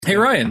Hey,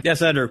 Ryan.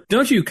 Yes, Andrew.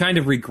 Don't you kind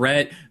of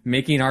regret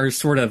making our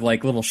sort of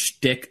like little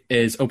shtick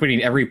is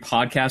opening every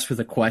podcast with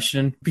a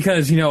question?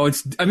 Because,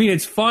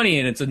 it's funny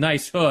and it's a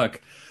nice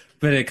hook,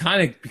 but it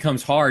kind of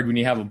becomes hard when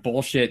you have a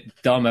bullshit,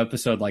 dumb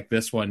episode like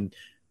this one.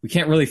 We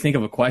can't really think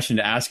of a question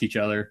to ask each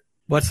other.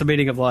 What's the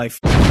meaning of life?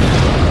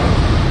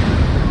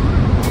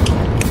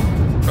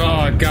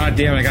 Oh, god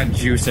damn, I got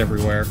juice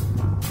everywhere.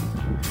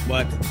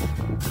 What?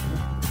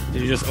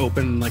 Did you just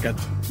open like a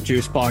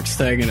juice box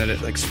thing and then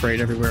it like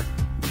sprayed everywhere?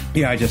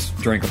 Yeah, I just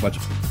drank a bunch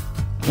of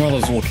one of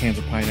those little cans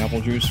of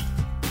pineapple juice.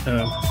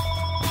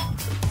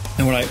 Oh.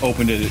 And when I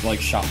opened it, it like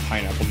shot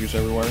pineapple juice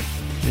everywhere.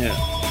 Yeah.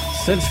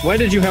 Since when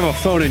did you have a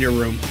phone in your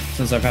room?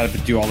 Since I've had to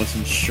do all this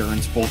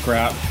insurance bull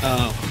crap.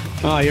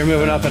 Oh, you're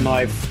moving up in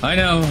life. I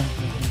know.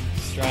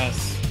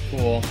 Stress.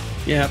 Cool.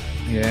 Yep.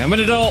 Yeah, I'm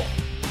an adult.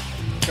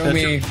 Show That's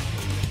me.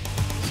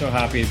 So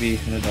happy to be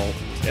an adult.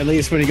 At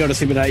least when you go to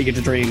sleep at night, you get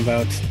to dream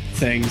about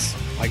things,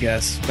 I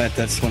guess.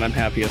 That's when I'm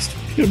happiest.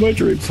 In my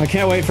dreams. I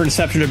can't wait for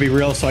Inception to be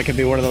real so I can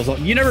be one of those.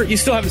 You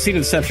still haven't seen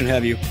Inception,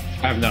 have you?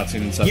 I have not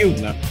seen Inception.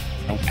 You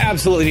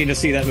absolutely need to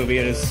see that movie.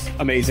 It is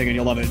amazing and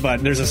you'll love it.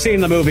 But there's a scene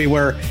in the movie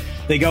where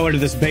they go into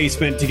this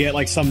basement to get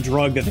like some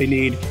drug that they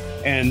need.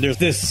 And there's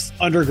this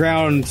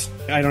underground,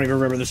 I don't even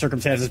remember the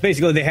circumstances.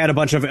 Basically, they had a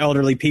bunch of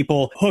elderly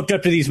people hooked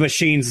up to these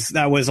machines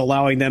that was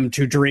allowing them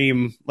to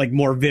dream like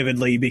more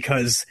vividly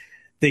because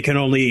they can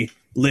only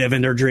live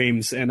in their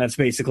dreams. And that's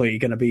basically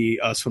going to be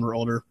us when we're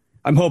older.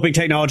 I'm hoping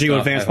technology will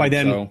advance by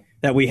then,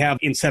 that we have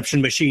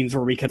Inception machines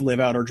where we can live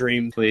out our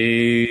dreams.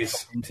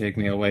 Please take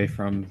me away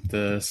from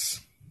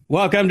this.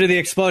 Welcome to the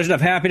Explosion of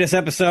Happiness,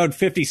 episode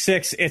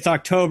 56. It's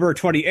October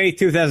 28th,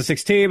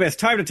 2016. It's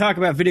time to talk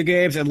about video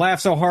games and laugh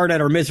so hard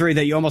at our misery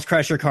that you almost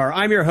crash your car.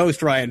 I'm your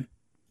host, Ryan.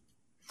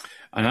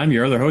 And I'm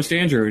your other host,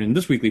 Andrew. And in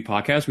this weekly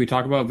podcast, we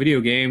talk about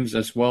video games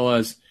as well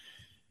as...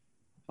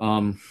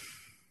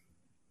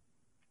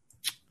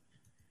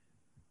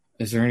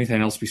 Is there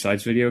anything else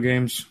besides video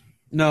games?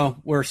 No,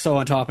 we're so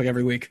on topic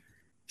every week.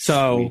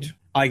 So Sweet.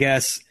 I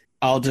guess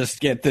I'll just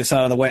get this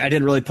out of the way. I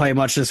didn't really play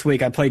much this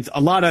week. I played a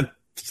lot of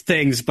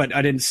things, but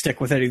I didn't stick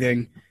with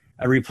anything.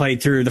 I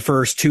replayed through the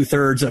first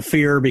 2/3 of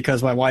Fear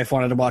because my wife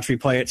wanted to watch me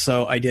play it,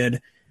 so I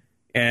did.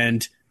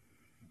 And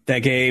that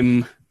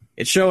game,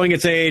 it's showing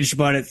its age,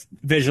 but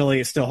visually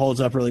it still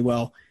holds up really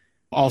well.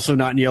 Also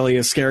not nearly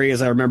as scary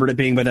as I remembered it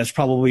being, but that's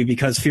probably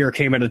because Fear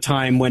came at a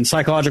time when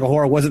psychological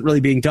horror wasn't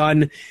really being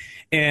done,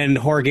 and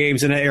horror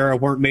games in that era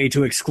weren't made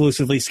to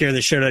exclusively scare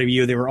the shit out of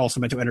you. They were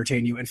also meant to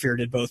entertain you, and Fear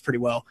did both pretty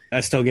well.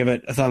 I still give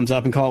it a thumbs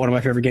up and call it one of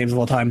my favorite games of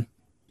all time.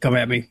 Come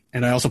at me.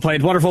 And I also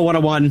played Wonderful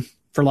 101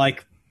 for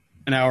like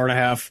an hour and a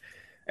half,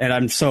 and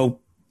I'm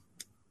so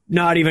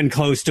not even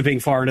close to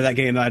being far into that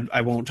game that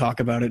I won't talk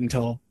about it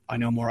until I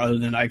know more, other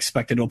than I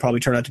expect it'll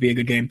probably turn out to be a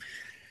good game.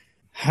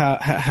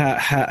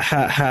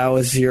 How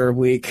is your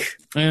week?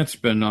 It's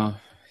been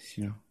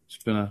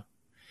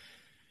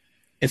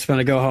It's been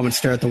a go home and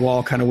stare at the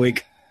wall kind of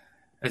week.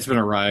 It's been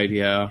a ride,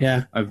 yeah.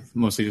 Yeah. I've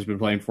mostly just been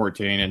playing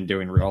 14 and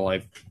doing real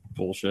life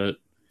bullshit.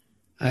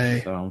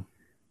 Yeah.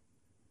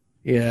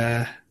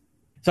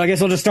 So I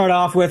guess we'll just start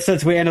off with,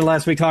 since we ended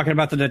last week talking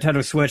about the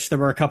Nintendo Switch, there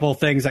were a couple of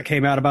things that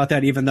came out about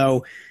that, even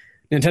though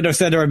Nintendo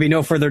said there would be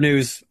no further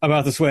news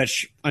about the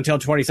Switch until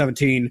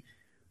 2017.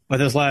 But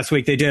this last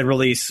week, they did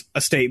release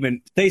a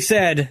statement. They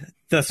said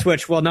the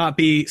Switch will not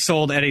be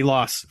sold at a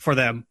loss for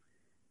them,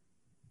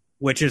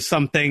 which is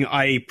something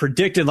I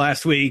predicted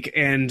last week,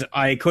 and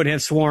I could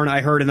have sworn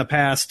I heard in the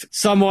past.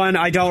 Someone,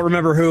 I don't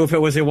remember who, if it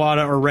was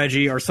Iwata or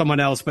Reggie or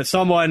someone else, but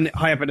someone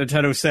high up at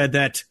Nintendo said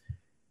that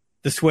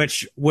the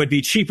Switch would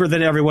be cheaper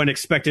than everyone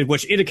expected,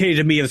 which indicated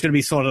to me it was going to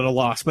be sold at a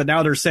loss. But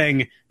now they're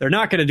saying they're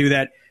not going to do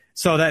that.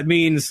 So that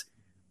means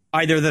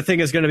either the thing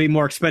is going to be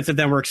more expensive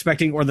than we're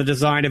expecting, or the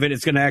design of it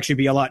is going to actually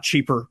be a lot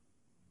cheaper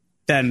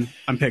than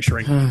I'm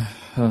picturing.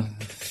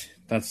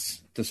 That's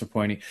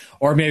disappointing.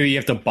 Or maybe you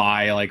have to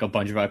buy like a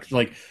bunch of,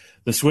 like,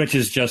 the Switch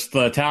is just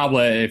the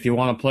tablet. If you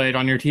want to play it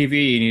on your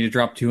TV, you need to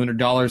drop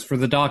 $200 for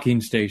the docking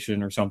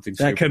station or something.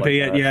 That could be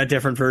it. Yeah,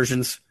 different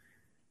versions.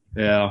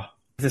 Yeah.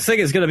 This thing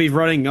is going to be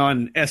running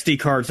on SD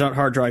cards, not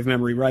hard drive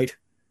memory, right?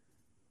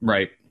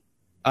 Right.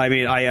 I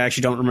mean, I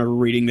actually don't remember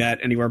reading that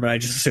anywhere, but I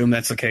just assume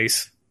that's the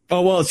case.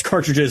 Oh, well, it's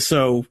cartridges,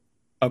 so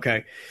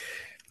okay.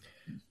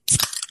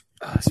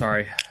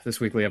 Sorry. This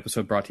weekly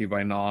episode brought to you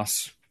by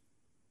NOS.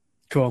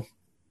 Cool.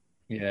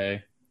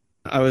 Yay.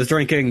 I was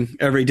drinking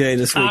every day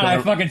this week.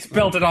 I fucking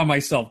spilled it on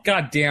myself.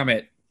 God damn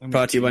it.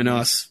 Brought to you by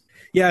NOS.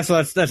 Yeah,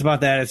 so that's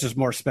about that. It's just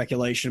more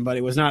speculation, but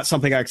it was not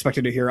something I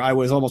expected to hear. I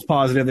was almost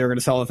positive they were going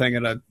to sell the thing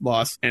at a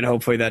loss, and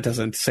hopefully that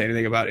doesn't say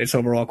anything about its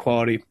overall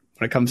quality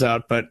when it comes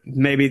out. But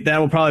maybe that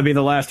will probably be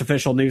the last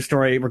official news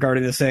story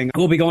regarding this thing.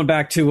 We'll be going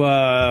back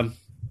to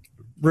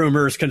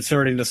rumors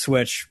concerning the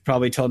Switch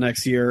probably till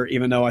next year,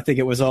 even though I think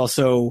it was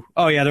also...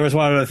 Oh, yeah, there was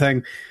one other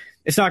thing.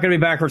 It's not going to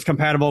be backwards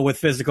compatible with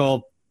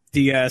physical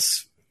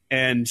DS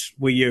and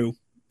Wii U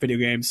video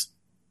games.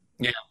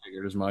 Yeah, I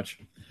figured as much.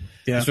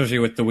 Yeah. Especially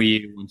with the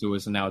Wii U, once it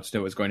was announced it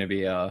was going to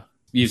be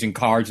using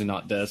cards and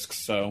not discs.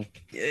 So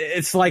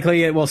it's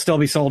likely it will still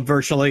be sold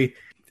virtually.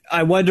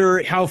 I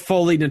wonder how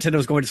fully Nintendo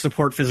is going to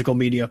support physical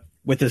media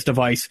with this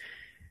device.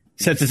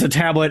 Since it's a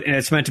tablet and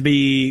it's meant to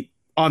be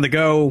on the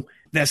go,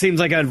 that seems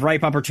like a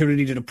ripe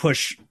opportunity to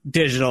push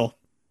digital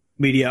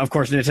media. Of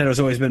course, Nintendo's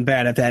always been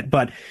bad at that,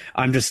 but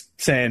I'm just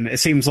saying, it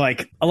seems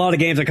like a lot of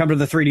games that come to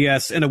the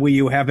 3DS and the Wii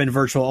U have been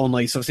virtual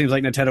only, so it seems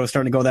like Nintendo is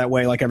starting to go that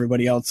way like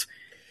everybody else.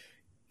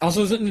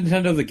 Also, isn't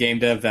Nintendo the game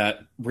dev that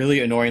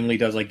really annoyingly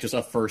does like just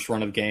a first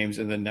run of games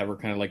and then never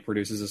kind of like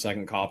produces a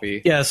second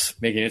copy? Yes.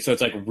 Making it so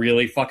it's like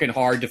really fucking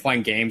hard to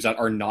find games that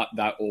are not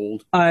that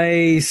old.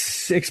 I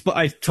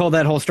told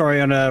that whole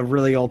story on a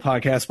really old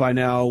podcast by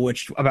now,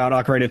 which about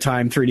Ocarina of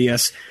Time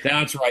 3DS.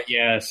 That's right.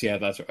 Yes. Yeah,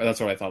 that's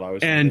what I thought I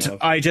was. And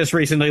I just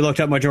recently looked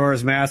up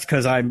Majora's Mask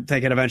because I'm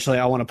thinking eventually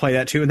I want to play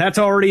that too. And that's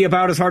already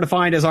about as hard to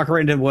find as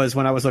Ocarina was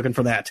when I was looking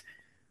for that.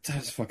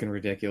 That's fucking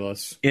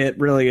ridiculous. It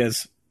really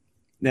is.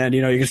 And,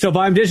 you can still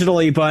buy them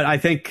digitally, but I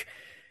think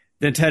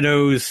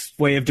Nintendo's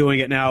way of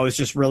doing it now is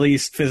just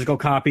release physical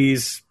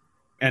copies,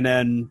 and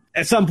then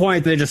at some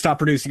point they just stop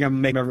producing them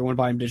and make everyone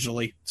buy them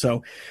digitally.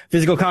 So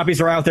physical copies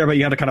are out there, but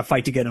you have to kind of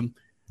fight to get them.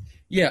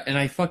 Yeah, and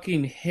I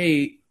fucking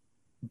hate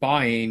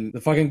buying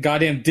the fucking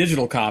goddamn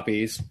digital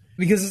copies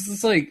because it's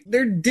just like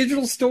their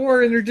digital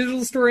store and their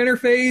digital store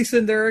interface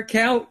and their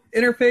account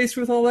interface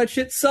with all that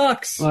shit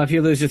sucks. Well, if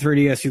you lose your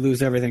 3DS, you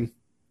lose everything.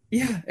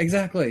 Yeah,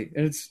 exactly.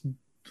 And it's...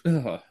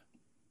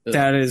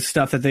 That is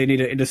stuff that they need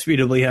to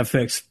indisputably have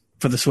fixed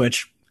for the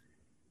Switch.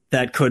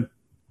 That could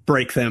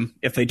break them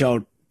if they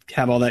don't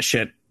have all that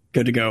shit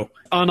good to go.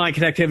 Online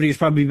connectivity has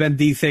probably been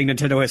the thing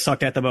Nintendo has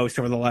sucked at the most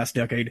over the last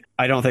decade.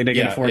 I don't think they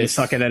can afford to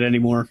suck at it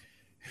anymore.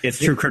 It's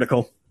too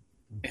critical.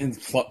 And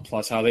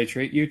plus how they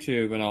treat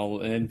YouTube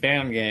and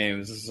fan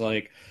games. It's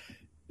like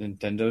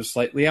Nintendo's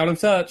slightly out of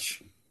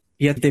touch.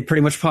 Yet they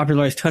pretty much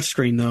popularized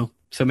touchscreen, though.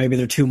 So maybe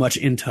they're too much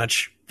in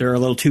touch. They're a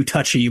little too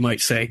touchy, you might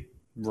say.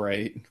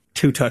 Right.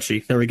 Too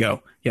touchy. There we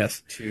go.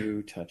 Yes.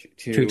 Too touchy.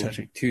 Too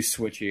touchy. Too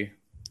switchy.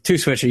 Too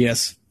switchy,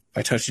 yes.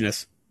 By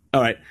touchiness. All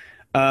right.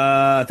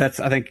 That's,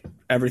 I think,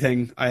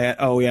 everything I had.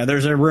 Oh, yeah.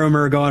 There's a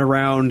rumor going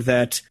around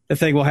that the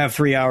thing will have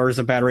 3 hours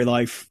of battery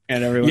life.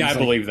 And everyone's I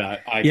believe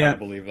that. I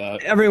believe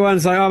that.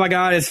 Everyone's like, oh, my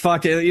God, it's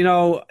fucked.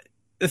 The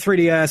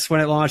 3DS,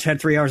 when it launched, had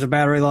 3 hours of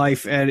battery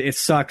life, and it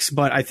sucks,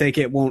 but I think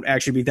it won't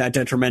actually be that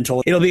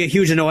detrimental. It'll be a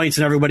huge annoyance,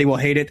 and everybody will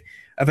hate it.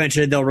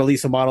 Eventually, they'll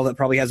release a model that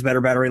probably has better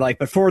battery life.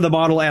 But for the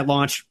model at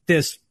launch,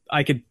 this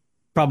I could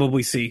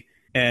probably see.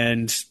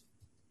 And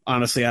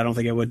honestly, I don't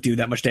think it would do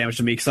that much damage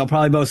to me because I'll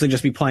probably mostly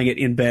just be playing it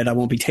in bed. I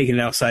won't be taking it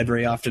outside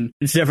very often.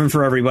 It's different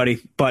for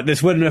everybody. But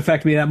this wouldn't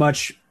affect me that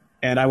much.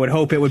 And I would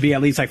hope it would be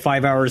at least like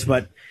 5 hours.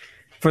 But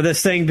for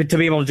this thing to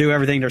be able to do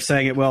everything they're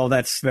saying it will,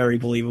 that's very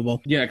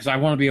believable. Yeah, because I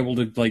want to be able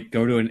to like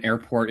go to an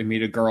airport and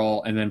meet a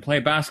girl and then play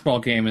a basketball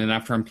game. And then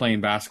after I'm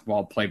playing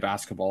basketball, play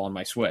basketball on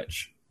my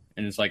Switch.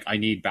 And it's like, I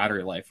need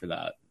battery life for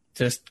that.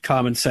 Just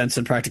common sense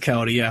and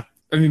practicality, yeah.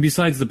 I mean,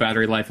 besides the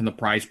battery life and the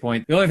price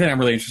point, the only thing I'm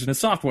really interested in is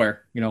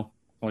software.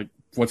 Like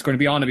what's going to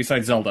be on it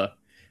besides Zelda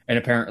and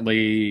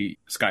apparently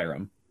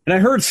Skyrim. And I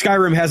heard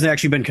Skyrim hasn't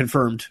actually been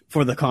confirmed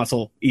for the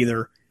console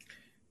either.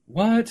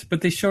 What?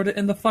 But they showed it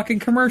in the fucking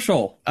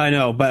commercial. I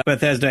know, but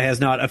Bethesda has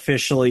not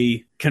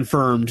officially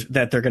confirmed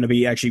that they're going to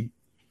be actually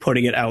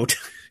putting it out.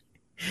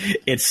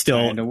 It's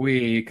still... in a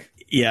week.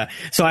 Yeah,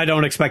 so I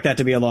don't expect that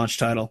to be a launch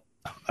title.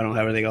 I don't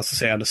have anything else to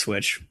say on the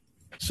Switch.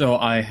 So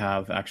I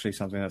have actually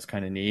something that's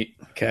kind of neat.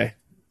 Okay.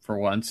 For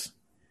once.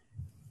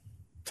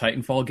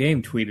 Titanfall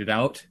game tweeted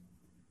out,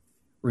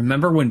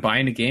 remember when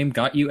buying a game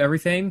got you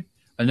everything?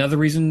 Another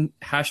reason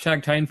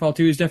hashtag Titanfall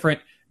 2 is different.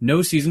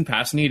 No season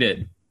pass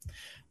needed.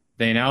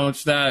 They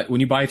announced that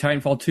when you buy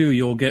Titanfall 2,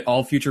 you'll get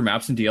all future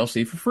maps and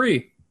DLC for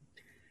free.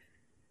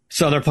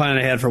 So they're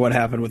planning ahead for what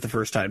happened with the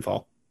first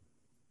Titanfall.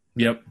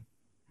 Yep.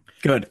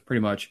 Good.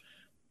 Pretty much.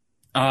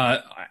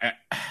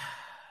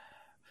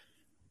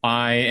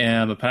 I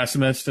am a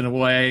pessimist in a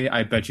way.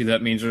 I bet you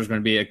that means there's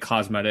going to be a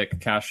cosmetic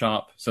cash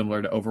shop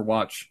similar to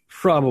Overwatch.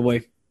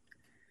 Probably.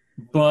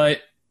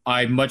 But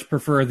I much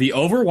prefer the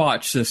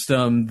Overwatch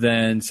system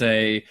than,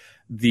 say,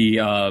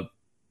 the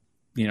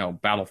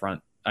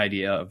Battlefront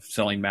idea of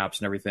selling maps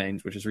and everything,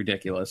 which is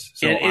ridiculous.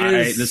 So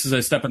this is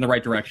a step in the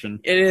right direction.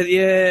 It is,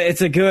 yeah,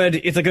 it's a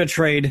good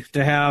trade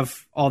to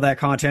have all that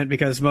content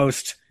because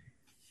most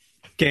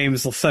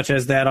games such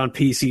as that on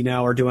PC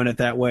now are doing it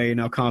that way.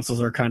 Now consoles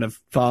are kind of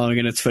following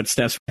in its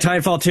footsteps.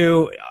 Titanfall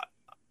 2,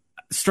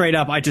 straight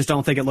up, I just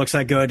don't think it looks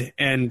that good,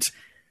 and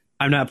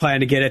I'm not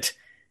planning to get it.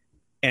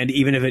 And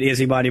even if it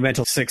is a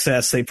monumental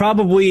success, they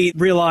probably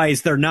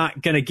realize they're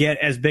not going to get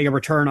as big a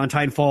return on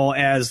Titanfall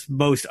as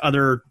most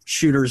other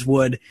shooters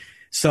would.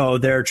 So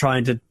they're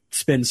trying to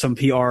spin some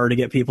PR to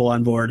get people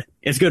on board.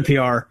 It's good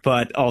PR,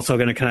 but also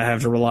going to kind of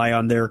have to rely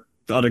on their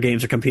other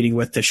games they're competing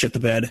with to shit the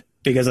bed.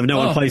 Because if no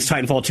one plays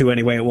Titanfall 2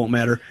 anyway, it won't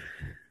matter.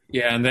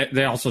 Yeah, and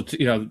they also,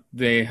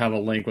 they have a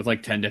link with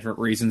like 10 different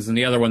reasons. And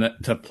the other one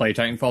to play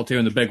Titanfall 2,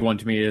 and the big one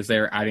to me is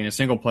they're adding a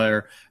single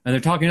player. And they're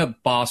talking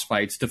about boss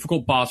fights,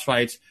 difficult boss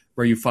fights,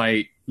 where you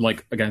fight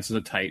like against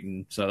the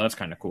Titan. So that's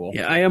kind of cool.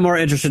 Yeah, I am more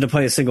interested to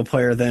play a single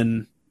player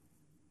than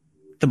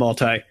the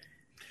multi.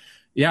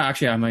 Yeah,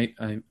 actually, I might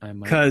get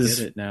Because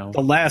it now.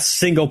 the last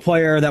single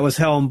player that was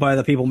helmed by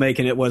the people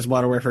making it was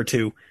Modern Warfare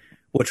 2,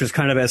 which was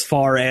kind of as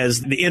far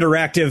as the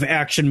interactive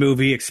action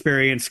movie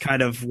experience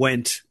kind of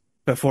went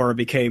before it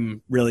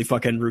became really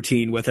fucking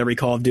routine with every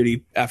Call of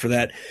Duty after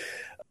that.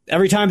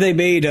 Every time they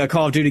made a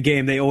Call of Duty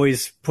game, they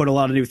always put a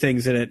lot of new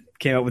things in it,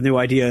 came up with new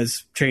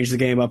ideas, changed the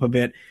game up a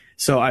bit.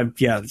 So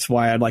that's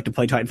why I'd like to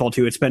play Titanfall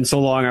 2. It's been so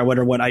long, I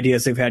wonder what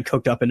ideas they've had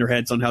cooked up in their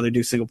heads on how they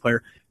do single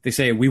player. They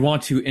say, we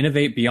want to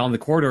innovate beyond the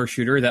corridor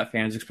shooter that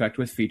fans expect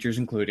with features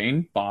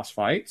including boss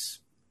fights.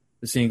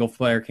 The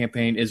single-player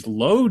campaign is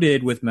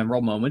loaded with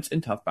memorable moments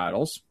and tough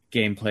battles.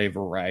 Gameplay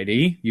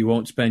variety. You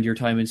won't spend your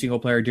time in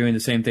single-player doing the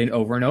same thing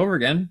over and over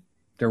again.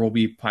 There will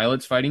be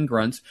pilots fighting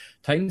grunts,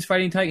 titans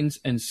fighting titans,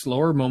 and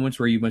slower moments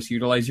where you must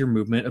utilize your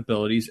movement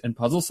abilities and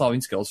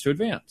puzzle-solving skills to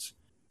advance.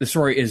 The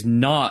story is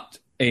not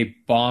a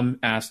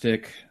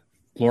bombastic,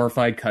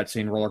 glorified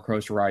cutscene roller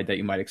coaster ride that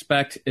you might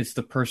expect. It's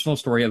the personal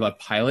story of a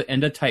pilot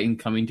and a titan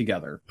coming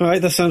together. All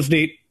right, that sounds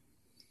neat.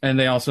 And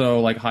they also,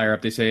 like, higher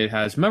up, they say it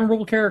has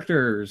memorable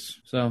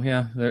characters. So,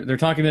 yeah, they're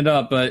talking it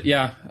up. But,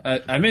 yeah,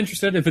 I'm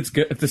interested. If it's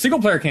good, if the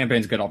single-player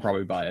campaign's good, I'll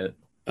probably buy it.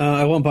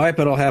 I won't buy it,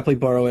 but I'll happily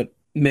borrow it.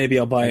 Maybe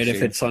I'll buy it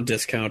if it's on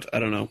discount. I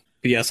don't know.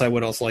 But yes, I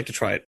would also like to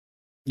try it.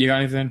 You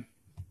got anything?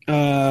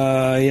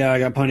 Yeah, I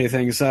got plenty of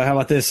things. How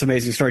about this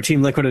amazing story?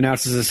 Team Liquid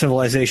announces a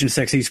Civilization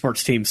 6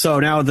 esports team. So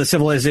now the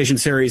Civilization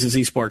series is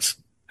esports.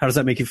 How does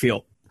that make you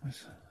feel?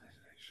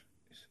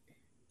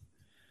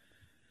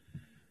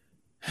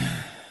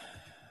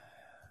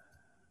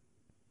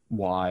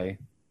 Why?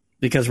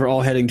 Because we're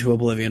all heading to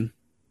oblivion.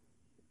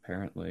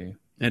 Apparently.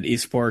 And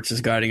esports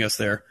is guiding us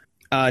there.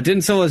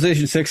 Didn't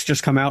Civilization 6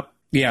 just come out?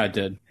 Yeah, it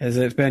did. Has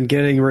it been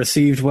getting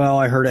received well?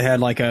 I heard it had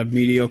like a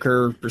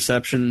mediocre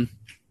reception.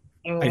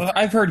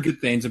 I've heard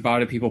good things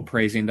about it. People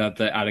praising that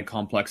the added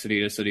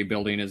complexity to city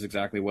building is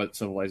exactly what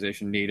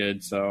Civilization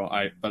needed.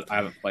 But I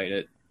haven't played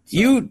it. So.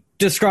 You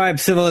describe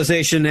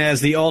Civilization as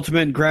the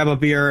ultimate grab a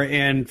beer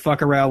and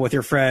fuck around with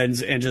your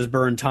friends and just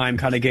burn time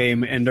kind of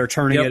game, and they're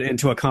turning it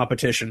into a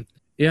competition.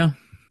 Yeah.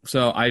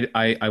 So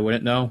I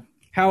wouldn't know.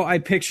 How I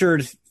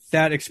pictured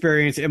that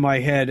experience in my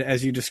head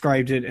as you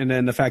described it, and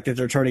then the fact that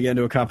they're turning it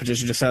into a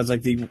competition just sounds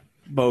like the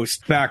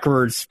most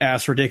backwards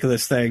ass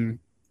ridiculous thing.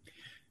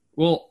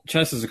 Well,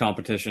 chess is a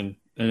competition,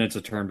 and it's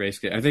a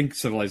turn-based game. I think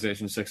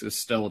Civilization 6 is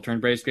still a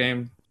turn-based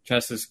game.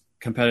 Chess is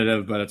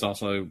competitive, but it's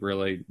also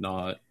really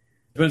not.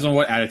 Depends on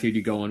what attitude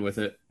you go in with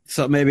it.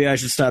 So maybe I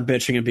should stop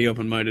bitching and be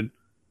open-minded.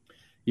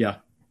 Yeah.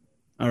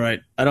 All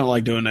right. I don't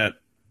like doing that.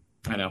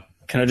 I know.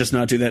 Can I just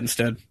not do that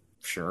instead?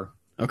 Sure.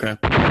 Okay.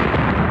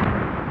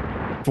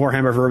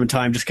 Warhammer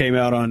Vermintide just came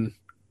out on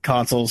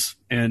consoles,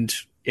 and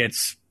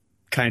it's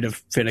kind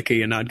of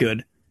finicky and not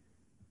good.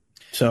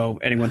 So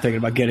anyone thinking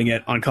about getting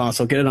it on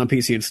console, get it on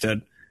PC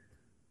instead.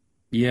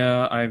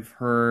 Yeah, I've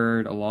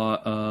heard a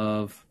lot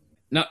of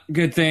not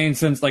good things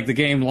since like the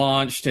game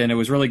launched, and it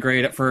was really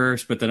great at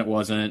first, but then it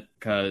wasn't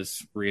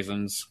because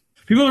reasons.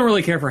 People don't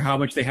really care for how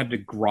much they had to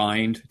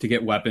grind to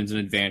get weapons and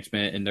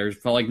advancement, and there's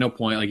felt like no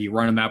point. Like you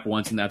run a map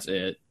once and that's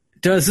it.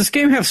 Does this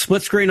game have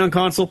split screen on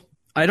console?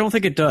 I don't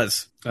think it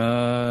does.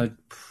 I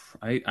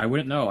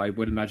wouldn't know. I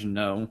would imagine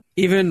no.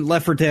 Even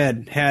Left 4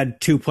 Dead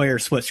had 2-player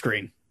split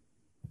screen.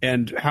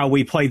 And how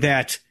we played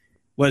that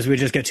was we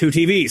just get 2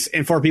 TVs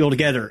and 4 people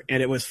together,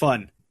 and it was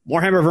fun.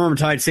 Warhammer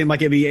Vermintide seemed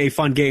like it'd be a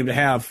fun game to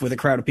have with a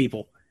crowd of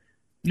people.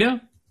 Yeah.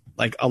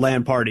 Like a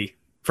LAN party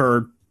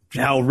for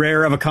how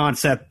rare of a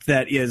concept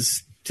that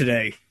is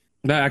today.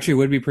 That actually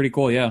would be pretty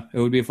cool, yeah. It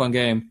would be a fun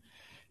game.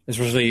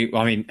 Especially,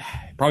 I mean,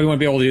 probably wouldn't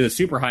be able to do the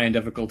super high-end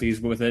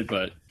difficulties with it,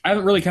 but I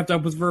haven't really kept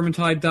up with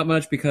Vermintide that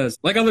much because,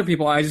 like other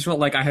people, I just felt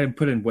like I had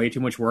put in way too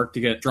much work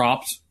to get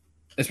drops,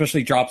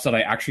 especially drops that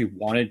I actually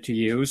wanted to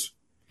use.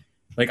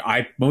 Like,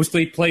 I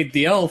mostly played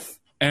the elf,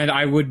 and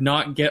I would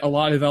not get a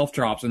lot of elf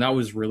drops, and that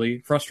was really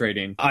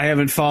frustrating. I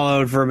haven't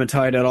followed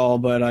Vermintide at all,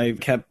 but I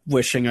kept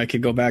wishing I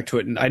could go back to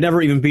it, and I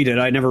never even beat it.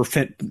 I never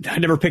picked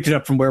it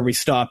up from where we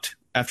stopped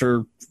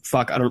after,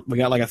 we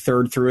got like a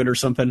third through it or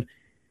something.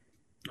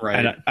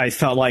 Right. And I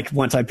felt like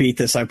once I beat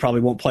this, I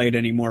probably won't play it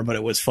anymore, but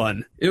it was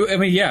fun. I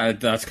mean, yeah,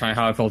 that's kind of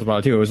how I felt about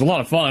it, too. It was a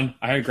lot of fun.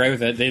 I had great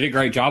with it. They did a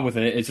great job with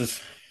it. It's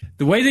just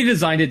the way they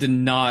designed it did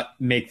not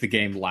make the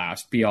game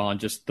last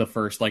beyond just the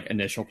first, like,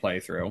 initial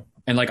playthrough.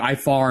 And, like, I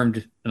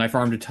farmed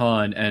a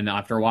ton, and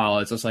after a while,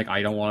 it's just like,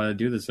 I don't want to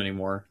do this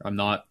anymore. I'm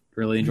not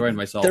really enjoying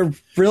myself. There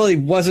really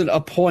wasn't a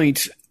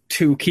point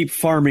to keep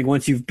farming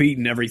once you've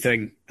beaten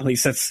everything. At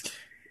least that's...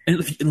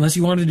 Unless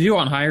you wanted to do it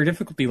on higher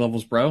difficulty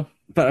levels, bro.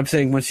 But I'm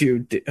saying once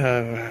you...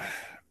 that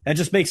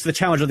just makes the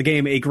challenge of the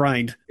game a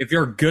grind. If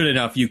you're good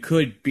enough, you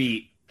could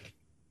beat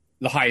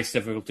the highest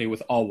difficulty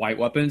with all white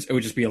weapons. It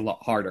would just be a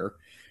lot harder.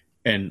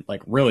 And,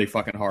 like, really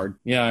fucking hard.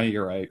 Yeah,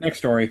 you're right. Next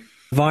story.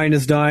 Vine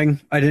is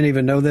dying. I didn't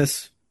even know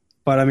this.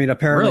 But, I mean,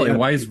 apparently... Really?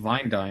 Why is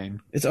Vine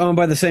dying? It's owned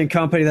by the same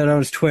company that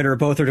owns Twitter.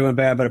 Both are doing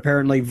bad, but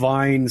apparently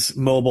Vine's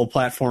mobile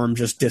platform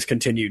just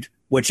discontinued,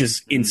 which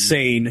is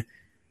insane.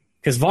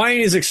 Because Vine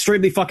is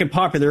extremely fucking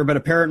popular, but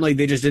apparently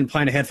they just didn't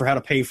plan ahead for how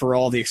to pay for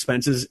all the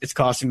expenses it's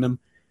costing them.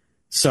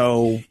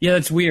 So yeah,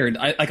 that's weird.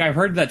 I've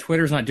heard that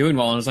Twitter's not doing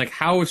well, and it's like,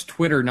 how is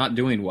Twitter not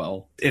doing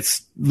well?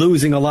 it's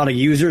losing a lot of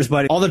users,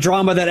 but all the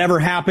drama that ever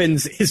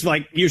happens is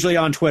like usually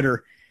on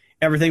Twitter.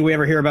 Everything we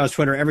ever hear about is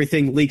Twitter.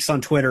 Everything leaks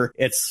on Twitter.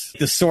 It's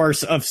the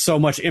source of so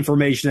much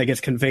information that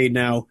gets conveyed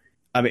now.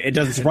 I mean, it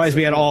doesn't surprise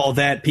me at all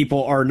that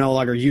people are no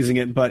longer using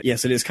it, but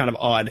yes, it is kind of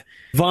odd.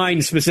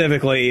 Vine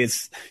specifically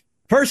is...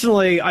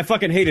 Personally, I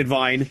fucking hated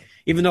Vine,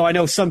 even though I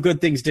know some good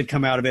things did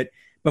come out of it.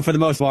 But for the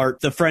most part,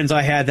 the friends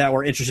I had that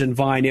were interested in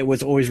Vine, it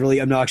was always really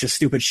obnoxious,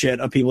 stupid shit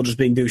of people just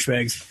being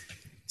douchebags.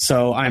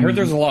 So I heard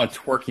there's a lot of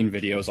twerking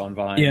videos on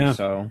Vine. Yeah.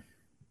 So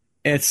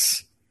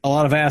it's a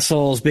lot of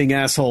assholes being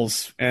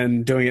assholes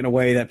and doing it in a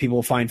way that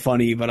people find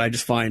funny, but I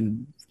just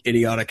find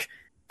idiotic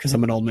because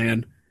I'm an old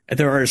man.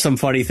 There are some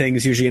funny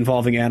things usually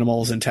involving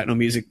animals and techno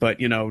music, but,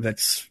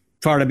 that's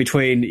far in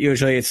between.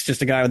 Usually it's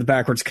just a guy with a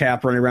backwards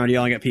cap running around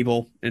yelling at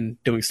people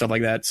and doing stuff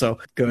like that. So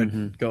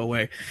good, Go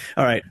away.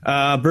 All right.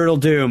 Brutal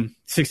Doom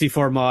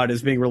 64 mod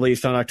is being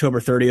released on October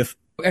 30th.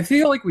 I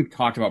feel like we've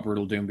talked about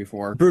Brutal Doom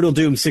before. Brutal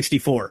Doom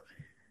 64.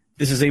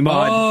 This is a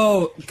mod.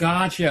 Oh,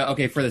 gotcha.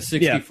 Okay, for the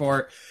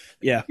 64.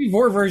 Yeah. The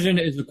 64 version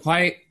is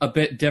quite a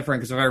bit different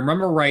because if I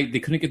remember right,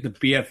 they couldn't get the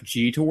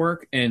BFG to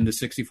work in the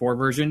 64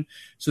 version,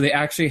 so they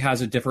actually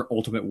has a different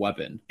ultimate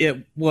weapon.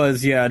 It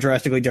was, a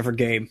drastically different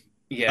game.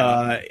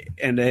 Yeah.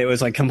 And it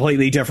was like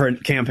completely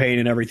different campaign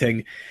and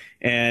everything.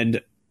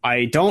 And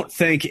I don't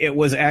think it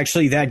was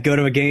actually that good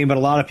of a game, but a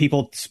lot of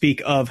people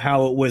speak of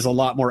how it was a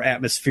lot more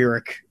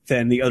atmospheric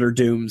than the other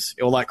Dooms.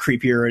 A lot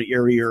creepier and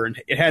eerier,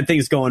 and it had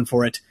things going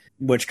for it,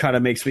 which kind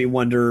of makes me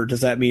wonder,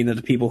 does that mean that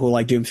the people who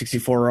like Doom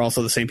 64 are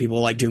also the same people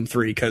who like Doom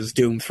 3? Because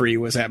Doom 3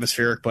 was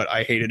atmospheric, but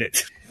I hated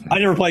it. I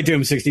never played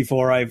Doom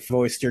 64. I've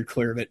always steered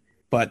clear of it.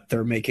 But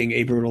they're making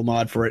a brutal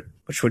mod for it,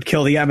 which would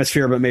kill the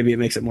atmosphere, but maybe it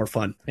makes it more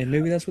fun. And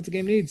maybe that's what the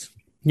game needs.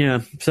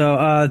 Yeah.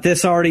 So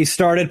this already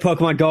started.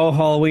 Pokemon Go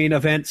Halloween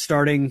event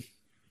starting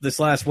this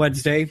last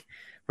Wednesday.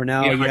 For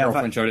now, my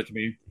girlfriend showed it to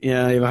me.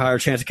 Yeah, you have a higher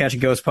chance of catching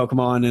ghost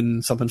Pokemon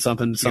and something.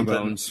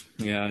 Bones.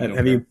 Yeah.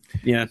 Have you?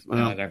 Yeah.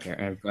 Well, I don't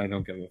care. I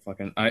don't give a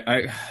fucking.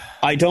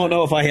 I don't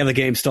know if I have the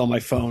game still on my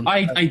phone.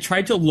 I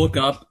tried to look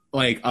up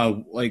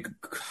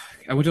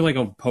I went to a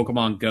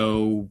Pokemon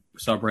Go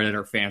subreddit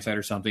or fan site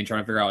or something,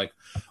 trying to figure out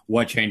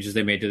what changes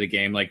they made to the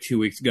game 2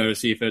 weeks ago to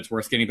see if it's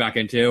worth getting back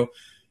into.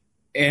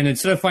 And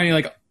instead of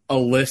finding a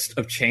list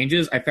of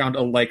changes, I found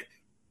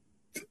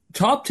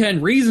top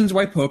 10 reasons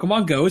why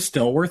Pokemon Go is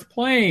still worth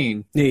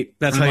playing. Neat.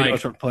 That's how you know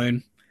it's worth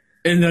playing.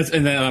 And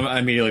then I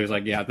immediately was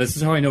like, yeah, this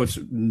is how I know it's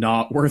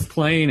not worth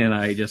playing. And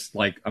I just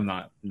I'm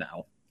not.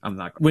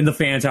 When the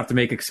fans have to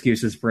make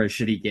excuses for a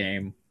shitty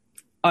game.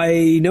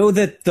 I know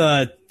that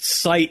the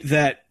site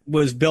that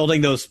was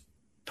building those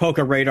Poke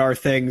Radar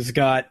things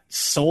got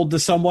sold to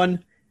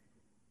someone,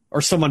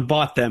 or someone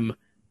bought them,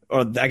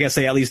 or I guess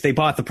they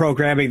bought the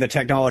programming, the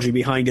technology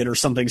behind it or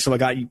something, so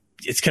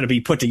it's going to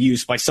be put to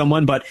use by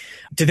someone. But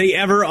did they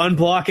ever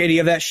unblock any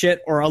of that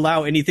shit or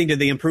allow anything? Did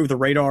they improve the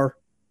radar?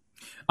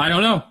 I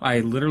don't know. I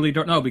literally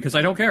don't know because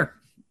I don't care.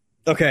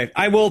 Okay,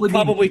 I will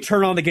probably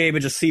turn on the game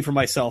and just see for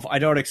myself. I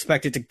don't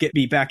expect it to get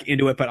me back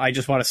into it, but I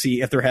just want to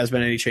see if there has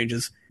been any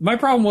changes. My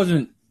problem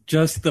wasn't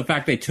just the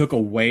fact they took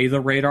away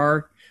the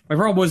radar. My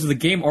problem was the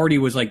game already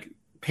was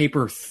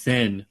paper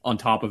thin on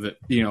top of it,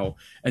 and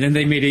then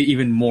they made it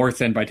even more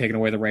thin by taking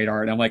away the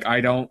radar. And I'm like,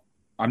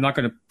 I'm not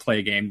going to play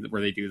a game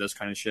where they do this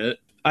kind of shit.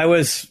 I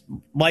was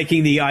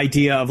liking the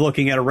idea of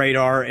looking at a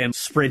radar and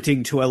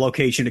sprinting to a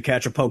location to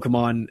catch a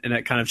Pokemon, and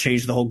that kind of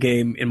changed the whole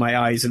game in my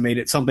eyes and made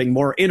it something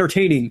more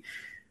entertaining.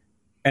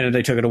 And then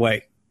they took it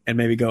away and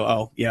maybe go,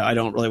 oh, yeah, I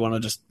don't really want to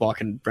just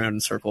walk around in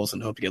circles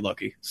and hope to get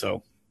lucky.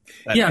 So,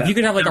 if you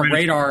could have a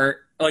radar,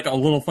 a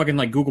little fucking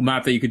Google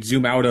map that you could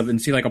zoom out of and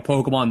see a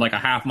Pokemon a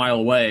half mile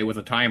away with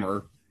a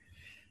timer,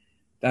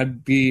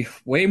 that'd be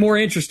way more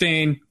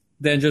interesting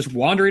than just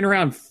wandering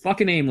around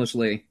fucking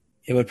aimlessly.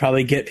 It would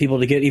probably get people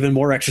to get even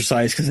more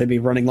exercise because they'd be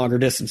running longer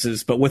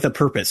distances, but with a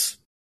purpose.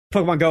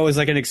 Pokemon Go is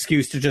an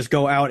excuse to just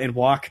go out and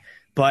walk,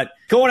 but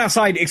going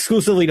outside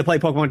exclusively to play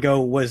Pokemon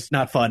Go was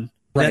not fun.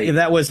 Right.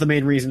 That was the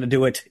main reason to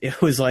do it.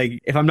 It was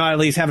if I'm not at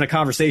least having a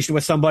conversation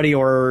with somebody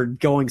or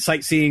going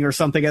sightseeing or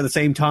something at the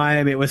same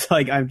time, it was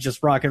I'm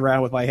just rocking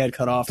around with my head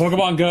cut off.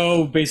 Pokemon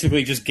Go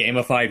basically just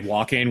gamified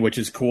walking, which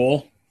is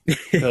cool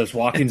because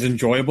walking's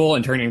enjoyable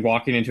and turning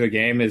walking into a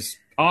game is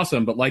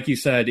awesome. But like you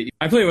said,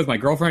 I played it with my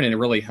girlfriend and it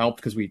really helped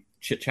because we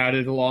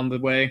chit-chatted along the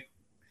way.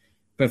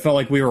 But it felt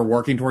like we were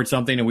working towards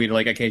something and we'd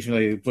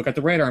occasionally look at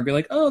the radar and be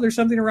like, oh, there's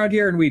something around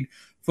here, and we'd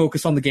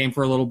focus on the game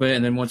for a little bit,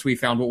 and then once we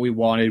found what we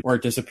wanted or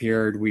it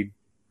disappeared, we'd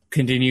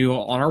continue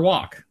on our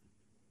walk.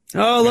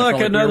 Oh, look,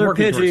 another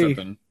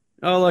Pidgey.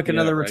 Oh, look,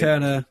 another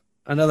Rattata. Right?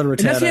 Another Rattata.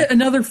 And that's yet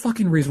another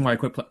fucking reason why I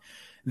quit playing.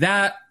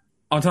 That,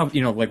 on top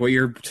of, what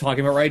you're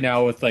talking about right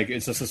now with,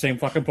 it's just the same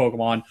fucking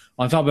Pokemon,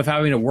 on top of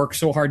having to work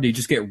so hard to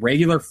just get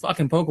regular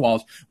fucking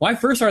Pokeballs. When I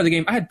first started the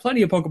game, I had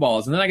plenty of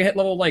Pokeballs, and then I hit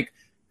level,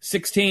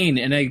 16,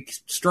 and I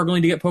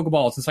struggling to get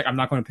Pokeballs. It's I'm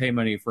not going to pay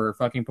money for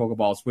fucking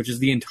Pokeballs, which is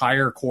the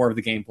entire core of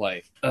the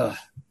gameplay. Ugh.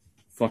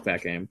 Fuck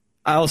that game.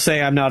 I'll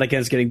say I'm not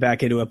against getting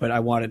back into it, but I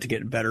want it to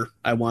get better.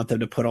 I want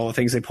them to put all the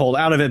things they pulled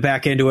out of it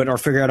back into it or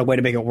figure out a way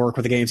to make it work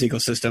with the game's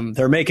ecosystem.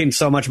 They're making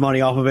so much money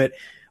off of it.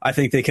 I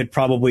think they could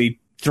probably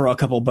throw a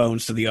couple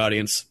bones to the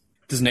audience.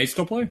 Does Nate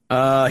still play?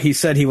 He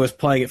said he was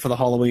playing it for the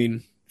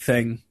Halloween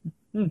thing.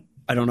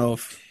 I don't know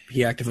if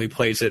he actively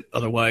plays it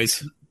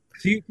otherwise.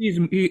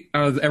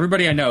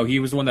 Everybody I know, he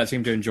was the one that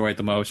seemed to enjoy it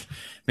the most.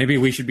 Maybe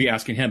we should be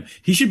asking him.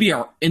 He should be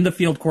our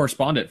in-the-field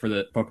correspondent for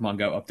the Pokemon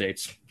Go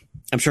updates.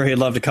 I'm sure he'd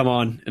love to come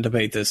on and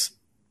debate this.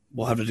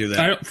 We'll have to do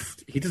that.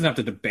 He doesn't have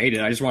to debate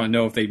it. I just want to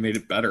know if they made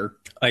it better.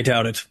 I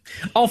doubt it.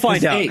 I'll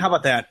find out. How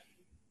about that?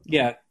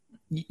 Yeah,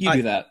 you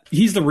do that.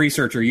 He's the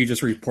researcher. You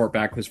just report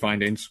back his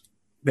findings.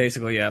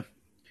 Basically, yeah.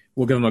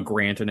 We'll give him a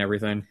grant and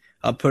everything.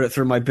 I'll put it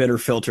through my bitter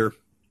filter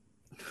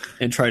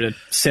and try to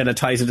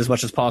sanitize it as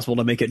much as possible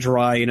to make it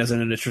dry and as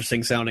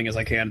interesting sounding as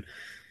I can.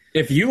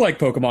 If you like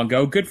Pokemon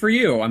Go, good for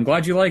you. I'm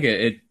glad you like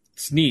it.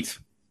 It's neat.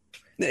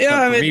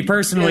 Yeah, for me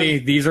personally,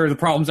 these are the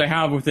problems I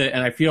have with it,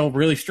 and I feel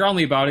really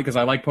strongly about it because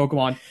I like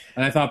Pokemon,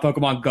 and I thought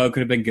Pokemon Go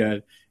could have been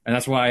good, and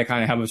that's why I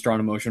kind of have a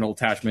strong emotional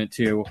attachment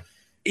to,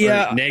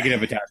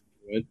 negative attachment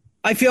to it.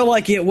 I feel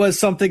like it was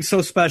something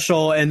so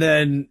special, and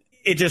then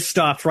it just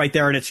stopped right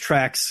there in its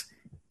tracks,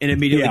 and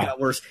immediately got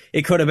worse.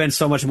 It could have been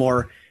so much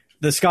more.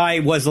 The sky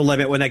was the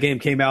limit when that game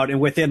came out, and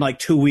within like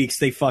 2 weeks,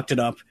 they fucked it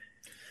up.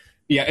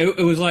 Yeah,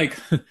 it was like,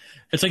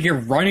 it's like you're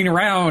running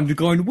around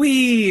going,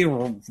 wee,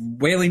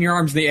 wailing your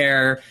arms in the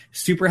air,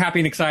 super happy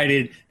and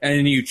excited, and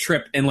then you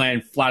trip and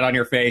land flat on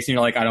your face, and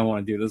you're like, I don't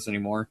want to do this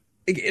anymore.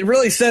 It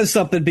really says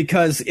something,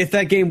 because if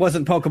that game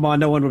wasn't Pokemon,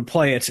 no one would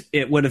play it.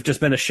 It would have just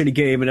been a shitty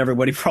game, and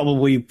everybody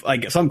probably,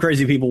 like, some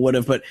crazy people would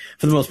have, but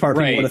for the most part,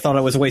 people would have thought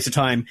it was a waste of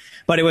time.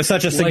 But it was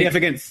such a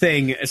significant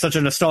thing, such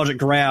a nostalgic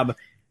grab,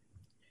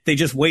 they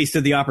just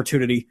wasted the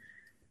opportunity.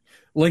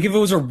 Like, if it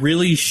was a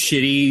really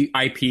shitty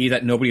IP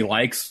that nobody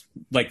likes,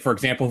 like, for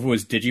example, if it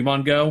was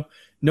Digimon Go,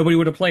 nobody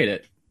would have played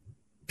it.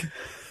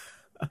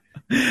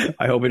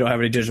 I hope we don't have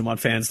any Digimon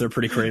fans. They're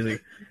pretty crazy.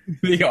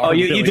 You did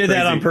crazy.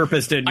 That on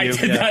purpose, didn't you?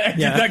 I did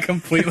that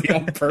completely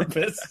on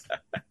purpose.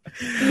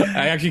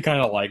 I actually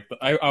kind of liked it.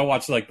 I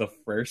watched, like, the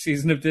first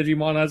season of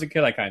Digimon as a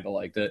kid. I kind of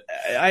liked it.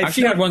 I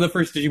actually had one of the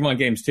first Digimon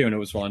games, too, and it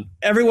was fun.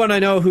 Everyone I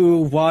know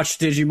who watched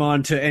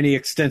Digimon to any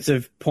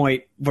extensive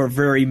point were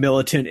very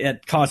militant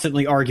at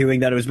constantly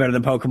arguing that it was better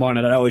than Pokemon,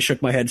 and I always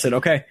shook my head and said,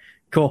 okay,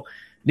 cool,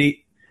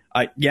 neat.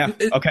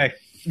 Okay.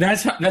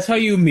 That's how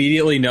you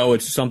immediately know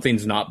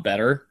something's not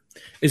better,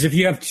 is if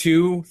you have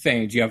two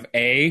things. You have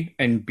A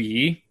and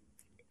B,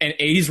 and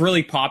A is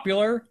really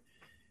popular,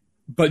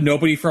 but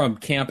nobody from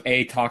Camp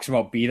A talks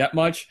about B that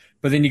much.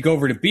 But then you go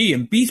over to B,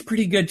 and B's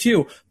pretty good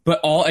too, but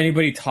all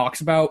anybody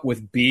talks about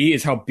with B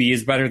is how B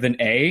is better than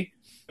A.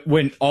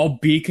 When all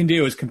B can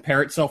do is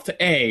compare itself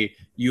to A,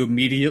 you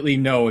immediately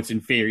know it's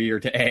inferior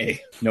to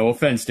A. No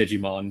offense,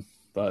 Digimon,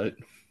 but...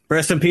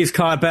 Rest in peace,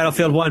 COD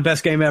Battlefield 1,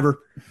 best game ever.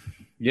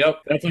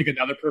 Yep, that's like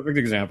another perfect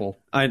example.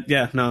 Or fucking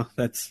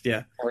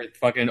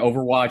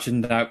Overwatch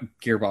and that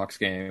Gearbox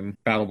game,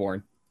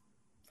 Battleborn.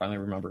 Finally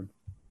remembered.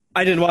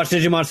 I didn't watch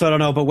Digimon, so I don't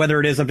know, but whether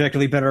it is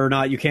objectively better or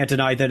not, you can't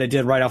deny that it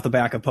did right off the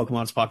back of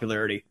Pokemon's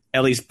popularity.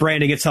 At least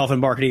branding itself and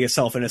marketing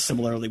itself in a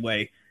similarly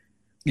way.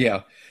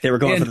 Yeah. They were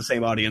going for the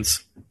same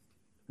audience.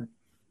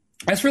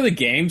 As for the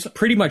games,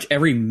 pretty much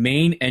every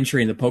main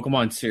entry in the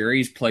Pokemon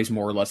series plays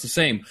more or less the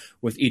same,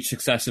 with each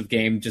successive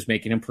game just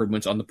making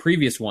improvements on the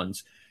previous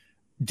ones.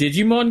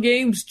 Digimon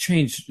games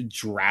changed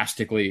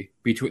drastically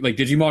between, like,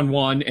 Digimon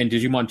 1 and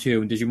Digimon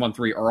 2 and Digimon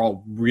 3 are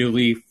all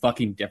really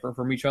fucking different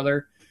from each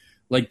other.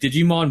 Like,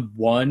 Digimon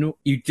 1,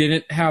 you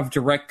didn't have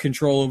direct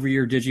control over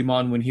your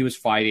Digimon when he was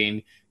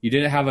fighting. You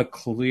didn't have a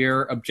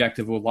clear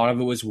objective. A lot of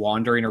it was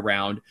wandering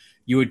around.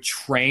 You would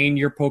train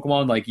your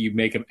Pokemon, like, you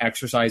make him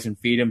exercise and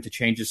feed him to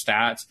change his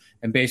stats,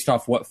 and based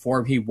off what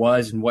form he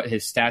was and what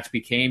his stats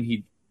became,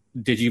 he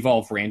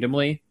Digivolve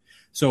randomly.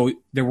 So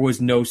there was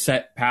no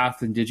set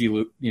path in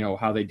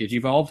how they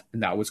Digivolved,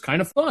 and that was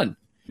kind of fun.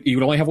 You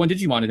would only have one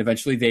Digimon, and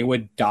eventually they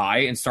would die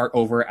and start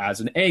over as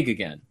an egg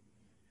again.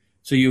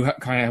 So you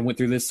kind of went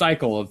through this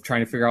cycle of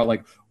trying to figure out,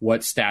 like,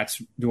 what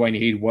stats do I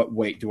need, what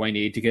weight do I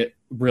need to get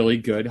really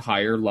good,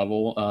 higher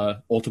level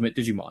ultimate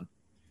Digimon.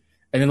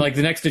 And then, like,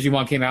 the next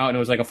Digimon came out, and it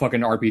was like a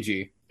fucking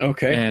RPG.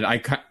 Okay. And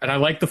I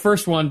liked the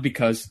first one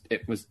because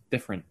it was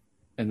different.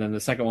 And then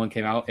the second one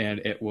came out, and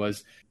it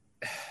was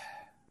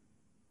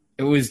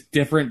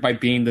different by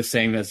being the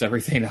same as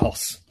everything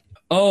else.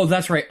 Oh,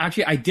 that's right.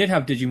 Actually, I did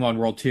have Digimon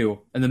World 2.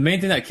 And the main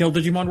thing that killed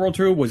Digimon World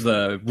 2 was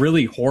the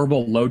really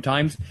horrible load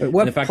times and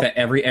the fact that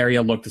every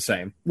area looked the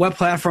same. What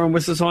platform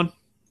was this on?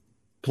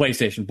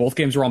 PlayStation. Both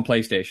games were on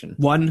PlayStation.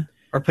 1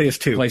 or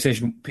PS2?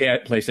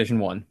 PlayStation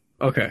 1.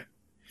 Okay.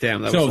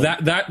 Damn.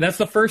 That's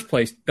the first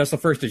place. That's the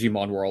first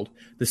Digimon World.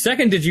 The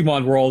second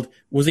Digimon World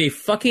was a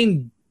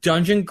fucking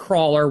dungeon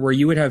crawler where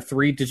you would have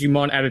 3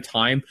 Digimon at a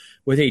time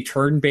with a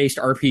turn-based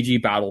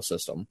RPG battle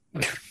system.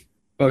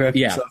 Okay.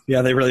 Yeah.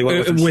 So, they really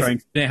went with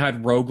strength. They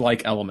had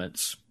roguelike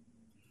elements.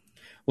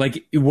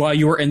 Like, while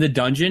you were in the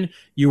dungeon,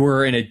 you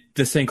were in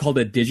this thing called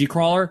a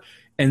Digicrawler,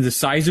 and the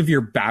size of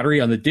your battery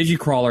on the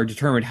Digicrawler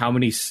determined how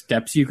many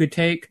steps you could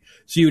take.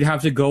 So you'd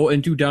have to go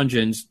into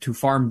dungeons to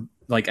farm,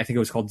 like I think it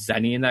was called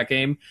Zenny in that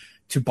game,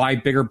 to buy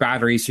bigger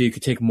batteries so you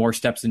could take more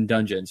steps in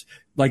dungeons.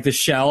 Like the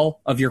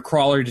shell of your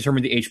crawler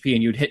determined the HP,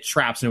 and you'd hit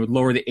traps and it would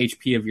lower the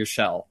HP of your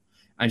shell.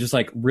 And just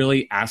like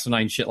really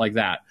asinine shit like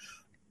that.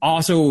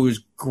 Also, it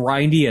was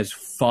grindy as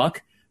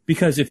fuck,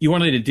 because if you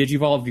wanted to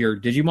digivolve your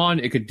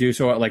Digimon, it could do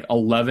so at like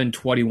 11,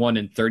 21,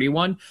 and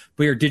 31,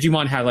 but your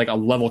Digimon had like a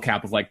level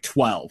cap of like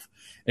 12.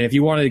 And if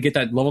you wanted to get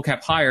that level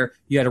cap higher,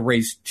 you had to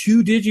raise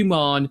 2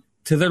 Digimon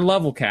to their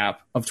level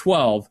cap of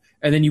 12,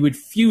 and then you would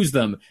fuse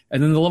them.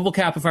 And then the level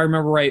cap, if I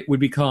remember right, would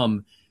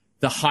become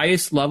the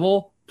highest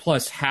level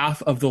plus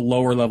half of the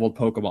lower level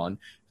Pokemon,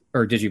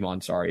 or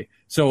Digimon, sorry.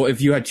 So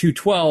if you had 2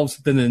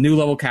 12s, then the new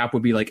level cap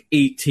would be like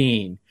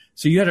 18.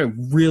 So you had to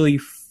really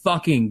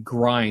fucking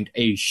grind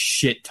a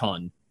shit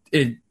ton.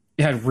 It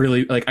had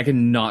really, like, I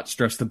cannot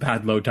stress the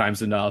bad load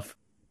times enough.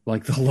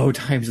 Like, the load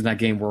times in that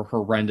game were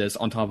horrendous,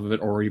 on top of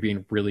it already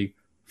being really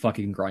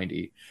fucking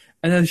grindy.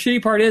 And then the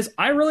shitty part is,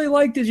 I really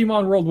liked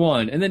Digimon World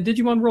 1, and then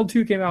Digimon World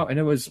 2 came out, and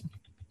it was...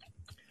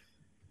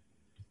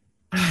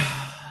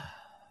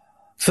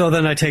 So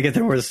then I take it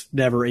there was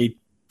never a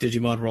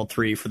Digimon World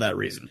 3 for that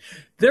reason.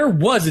 There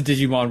was a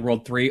Digimon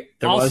World 3,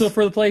 also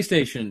for the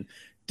PlayStation.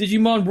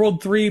 Digimon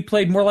World 3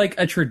 played more like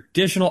a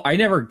traditional... I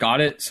never got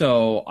it,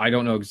 so I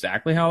don't know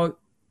exactly how it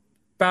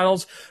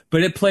battles,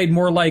 but it played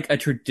more like a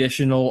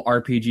traditional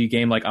RPG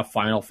game, like a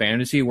Final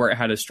Fantasy, where it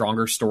had a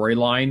stronger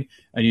storyline,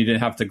 and you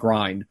didn't have to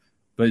grind,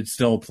 but it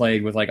still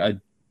played with like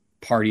a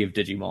party of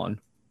Digimon.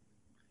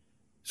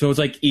 So it's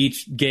like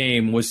each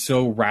game was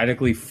so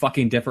radically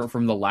fucking different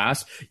from the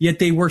last, yet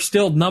they were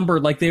still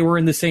numbered like they were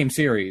in the same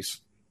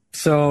series.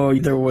 So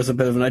there was a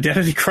bit of an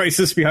identity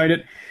crisis behind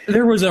it.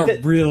 There was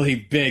a really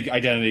big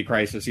identity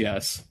crisis,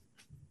 yes.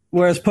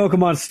 Whereas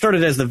Pokemon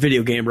started as the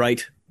video game,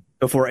 right?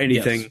 Before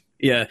anything. Yes.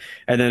 Yeah.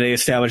 And then they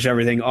established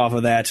everything off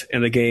of that,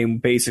 and the game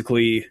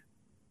basically,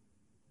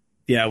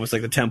 yeah, it was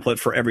like the template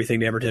for everything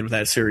they ever did with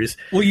that series.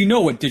 Well, you know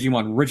what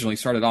Digimon originally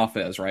started off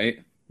as,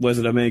 right? Was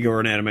it a manga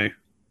or an anime?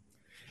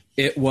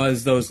 It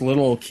was those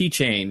little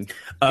keychain games.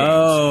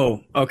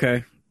 Oh,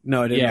 okay.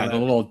 No, I didn't know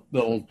that. The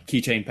little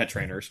keychain pet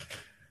trainers.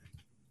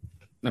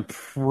 I'm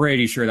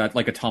pretty sure that's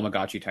like a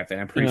Tamagotchi type thing.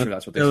 I'm pretty sure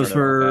that's what they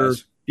started off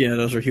as. Yeah,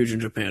 those were huge in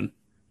Japan.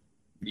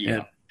 Yeah.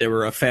 And they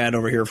were a fad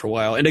over here for a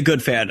while, and a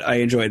good fad. I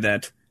enjoyed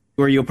that.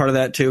 Were you a part of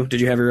that too?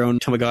 Did you have your own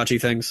Tamagotchi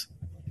things?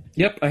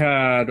 Yep, I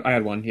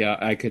had one. Yeah,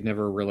 I could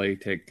never really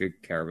take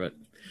good care of it.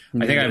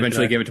 I think I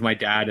eventually gave it to my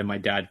dad, and my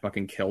dad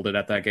fucking killed it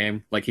at that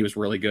game. Like, he was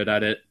really good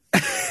at it.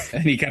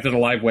 And he kept it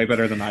alive way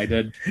better than I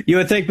did. You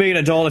would think being an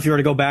adult, if you were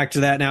to go back to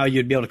that now,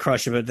 you'd be able to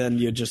crush it, but then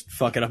you'd just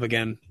fuck it up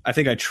again. I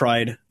think I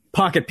tried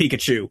Pocket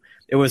Pikachu.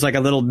 It was like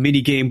a little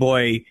mini Game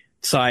Boy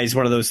size,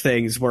 one of those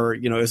things where,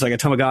 you know, it was like a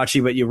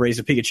Tamagotchi, but you raise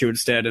a Pikachu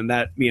instead, and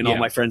that, me and all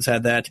my friends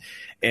had that,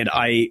 and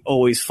I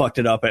always fucked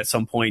it up at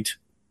some point.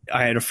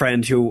 I had a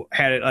friend who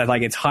had it at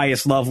like its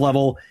highest love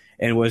level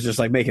and was just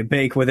like making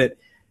bank with it,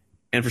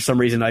 and for some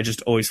reason I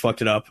just always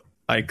fucked it up.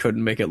 I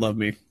couldn't make it love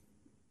me.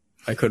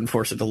 I couldn't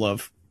force it to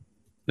love.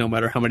 No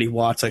matter how many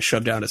watts I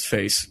shoved down its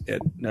face,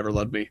 it never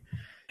loved me.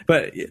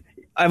 But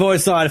I've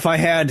always thought if I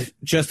had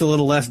just a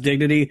little less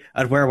dignity,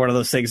 I'd wear one of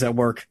those things at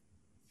work.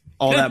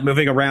 All that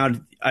moving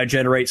around, I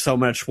generate so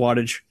much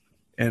wattage.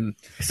 And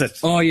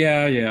oh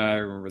yeah, I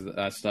remember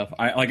that stuff.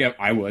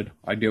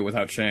 I'd do it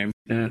without shame.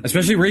 Yeah.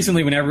 Especially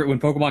recently, when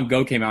Pokemon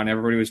Go came out and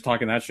everybody was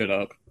talking that shit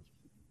up.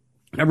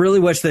 I really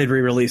wish they'd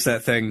re-release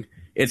that thing.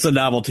 It's a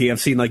novelty.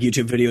 I've seen like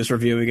YouTube videos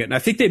reviewing it, and I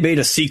think they made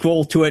a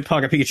sequel to it,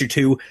 Pocket Pikachu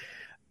 2.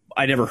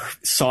 I never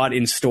saw it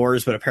in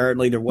stores, but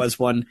apparently there was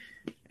one.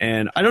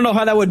 And I don't know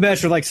how that would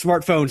mesh with like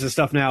smartphones and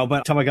stuff now,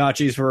 but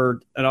Tamagotchis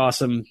were an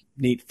awesome,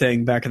 neat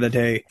thing back in the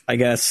day. I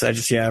guess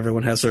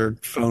everyone has their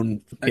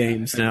phone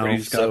games now.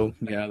 So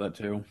yeah, that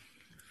too.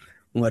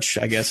 Which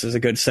I guess is a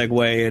good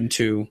segue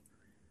into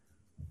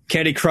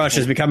Candy Crush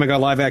is becoming a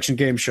live action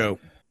game show.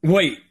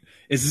 Wait,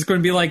 is this going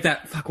to be like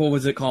that? Fuck, what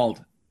was it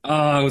called?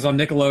 It was on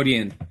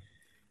Nickelodeon.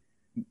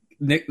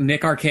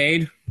 Nick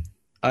Arcade?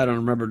 I don't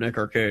remember Nick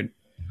Arcade.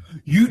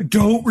 You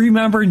don't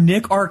remember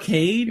Nick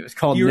Arcade? It was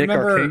called Nick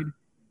Arcade.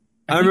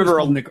 I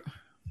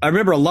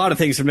remember a lot of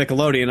things from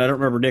Nickelodeon. I don't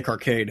remember Nick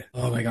Arcade.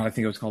 Oh my god, I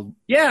think it was called...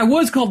 Yeah, it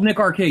was called Nick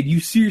Arcade. You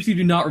seriously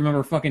do not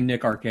remember fucking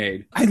Nick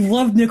Arcade. I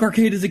loved Nick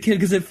Arcade as a kid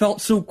because it felt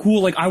so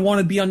cool. Like, I want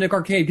to be on Nick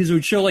Arcade because it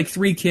would show like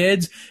 3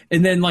 kids,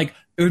 and then like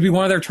it would be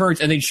one of their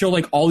turns, and they'd show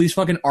like all these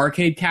fucking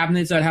arcade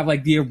cabinets that have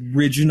like the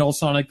original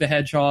Sonic the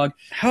Hedgehog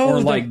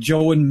like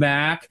Joe and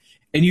Mac,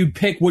 and you'd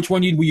pick which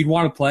one you'd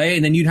want to play,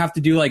 and then you'd have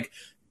to do like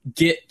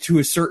get to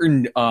a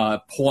certain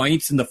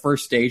points in the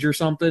first stage or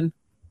something.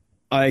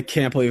 I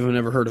can't believe I've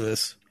never heard of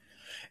this.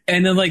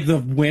 And then like the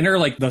winner,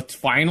 like the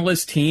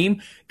finalist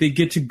team, they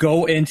get to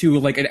go into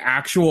like an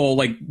actual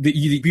like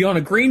you'd be on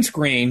a green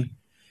screen,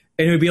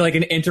 and it would be like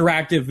an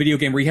interactive video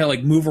game where you had to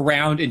like move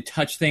around and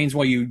touch things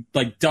while you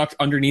like ducked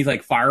underneath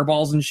like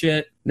fireballs and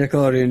shit.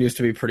 Nickelodeon used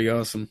to be pretty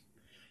awesome.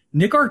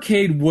 Nick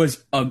Arcade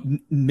was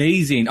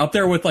amazing, up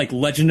there with like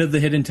Legend of the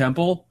Hidden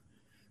Temple.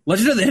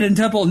 Legend of the Hidden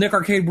Temple and Nick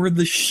Arcade were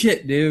the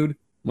shit, dude.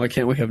 Why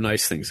can't we have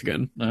nice things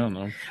again? I don't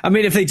know. I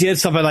mean, if they did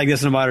something like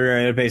this in a modern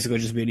era, it'd basically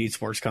just be an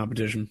esports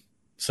competition.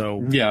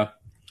 So yeah,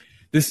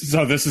 this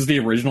is the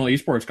original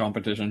esports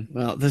competition.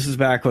 Well, this is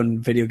back when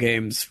video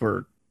games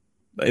were.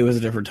 It was a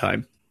different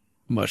time,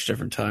 much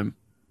different time.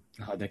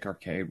 Oh, Nick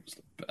Arcade was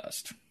the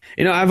best.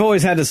 You know, I've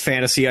always had this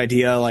fantasy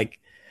idea, like,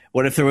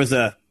 what if there was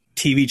a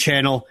TV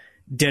channel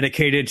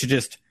dedicated to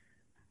just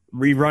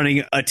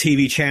rerunning a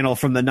TV channel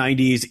from the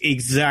 90s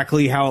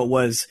exactly how it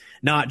was,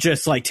 not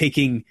just like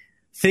taking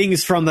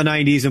things from the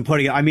 90s and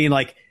putting it, I mean,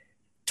 like,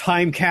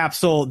 time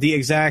capsule the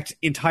exact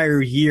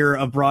entire year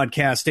of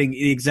broadcasting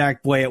the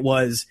exact way it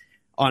was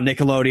on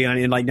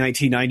Nickelodeon in like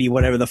 1990,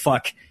 whatever the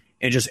fuck,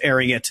 and just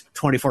airing it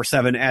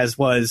 24/7 as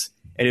was,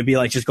 and it'd be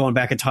like just going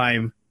back in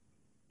time.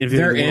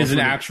 There is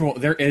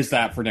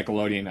that for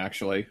Nickelodeon,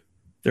 actually.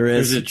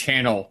 There's a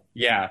channel,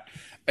 yeah.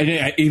 And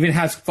it even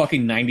has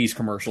fucking 90s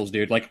commercials,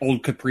 dude. Like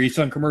old Capri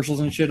Sun commercials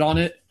and shit on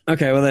it.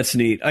 Okay, well, that's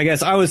neat. I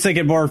guess I was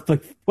thinking more,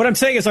 like, what I'm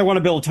saying is I want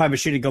to build a time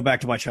machine and go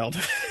back to my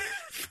childhood.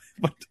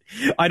 But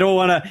I don't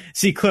want to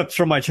see clips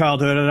from my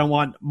childhood. I don't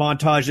want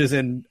montages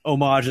and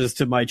homages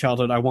to my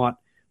childhood. I want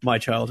my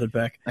childhood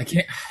back.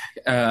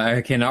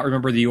 I cannot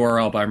remember the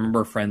URL, but I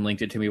remember a friend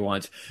linked it to me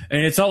once.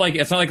 And it's not like a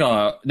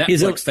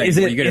Netflix thing.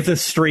 It's a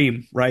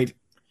stream, right?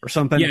 Or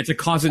something? Yeah, it's a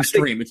constant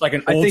stream. It's like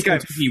an old school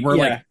TV where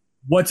like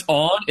what's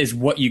on is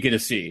what you get to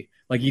see.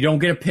 Like you don't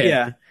get a pick.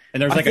 Yeah.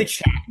 And there's like a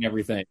chat and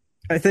everything.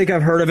 I think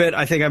I've heard of it.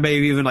 I think I may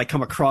have even like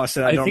come across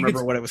it. I don't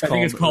remember what it was called. I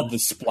think it's called The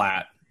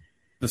Splat.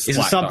 Is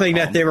it something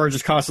that they were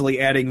just constantly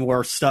adding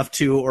more stuff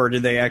to, or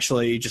did they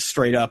actually just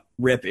straight up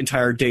rip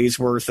entire days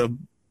worth of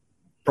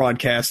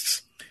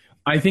broadcasts?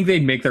 I think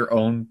they'd make their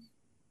own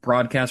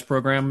broadcast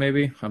program,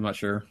 maybe. I'm not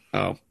sure.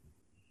 Oh.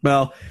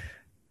 Well,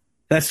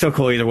 that's still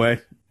cool either way.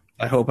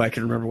 I hope I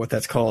can remember what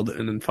that's called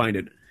and then find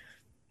it.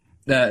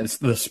 It's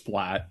The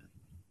Splat.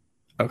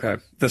 Okay.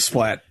 The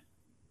Splat.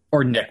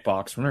 Or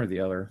Nickbox, one or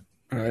the other.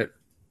 All right.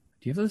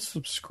 Do you have to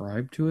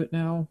subscribe to it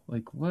now?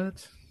 Like,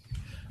 what?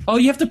 Oh,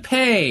 you have to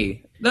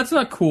pay. That's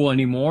not cool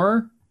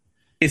anymore.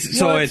 It's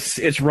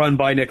run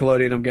by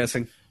Nickelodeon, I'm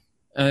guessing.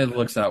 It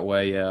looks that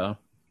way, yeah.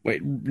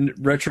 Wait,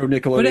 retro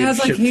Nickelodeon. But it has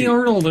like Hey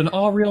Arnold and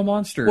All Real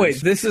Monsters.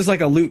 Wait, this is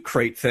like a Loot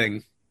Crate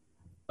thing.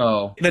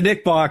 Oh. The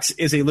Nick Box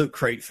is a Loot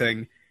Crate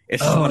thing.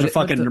 It's just a bunch of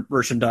fucking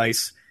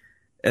merchandise.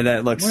 And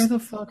that looks where the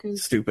fuck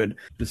is stupid.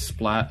 The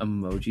Splat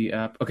emoji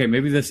app. Okay,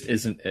 maybe this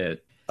isn't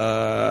it.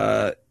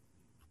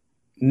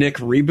 Nick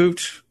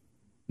Reboot.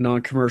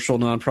 Non-commercial,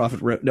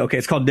 non-profit. Okay,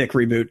 it's called Nick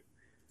Reboot.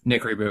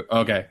 Nick Reboot.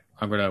 Okay.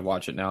 I'm going to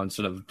watch it now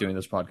instead of doing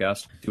this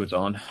podcast. See what's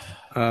on.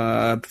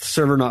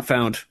 Server not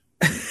found.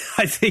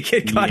 I think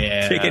it got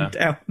taken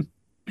down.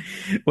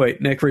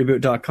 Wait,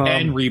 nickreboot.com.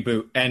 And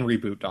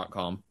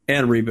reboot.com.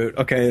 And Reboot.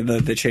 Okay,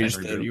 they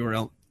changed the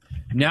URL.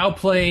 Now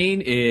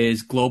playing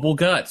is Global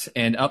Guts,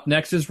 and up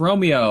next is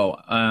Romeo,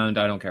 and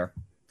I don't care.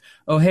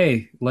 Oh,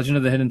 hey, Legend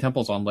of the Hidden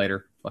Temple's on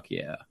later. Fuck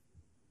yeah.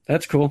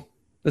 That's cool.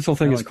 This whole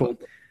thing is cool.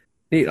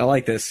 Neat, I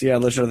like this. Yeah,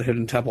 Legend of the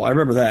Hidden Temple. I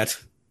remember that.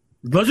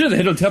 Legend of the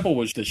Hidden Temple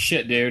was the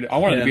shit, dude. I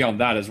wanted to be on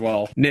that as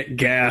well. Nick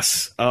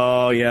Gas.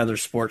 Oh, yeah, their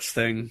sports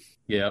thing.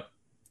 Yep.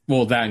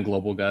 Well, that and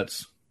Global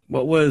Guts.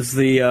 What was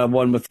the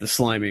one with the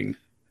sliming?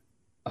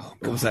 Oh,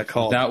 what was that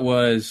called? That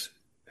was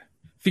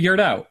Figure It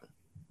Out.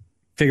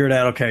 Figure It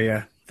Out. Okay,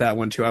 yeah. That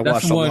one, too. I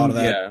watched a lot of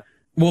that. Yeah.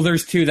 Well,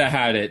 there's two that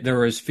had it. There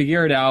was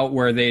Figure It Out,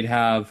 where they'd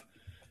have,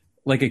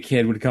 like, a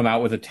kid would come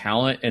out with a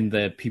talent, and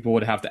the people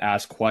would have to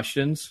ask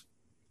questions.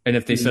 And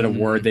if they said a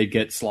word, they'd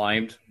get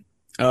slimed.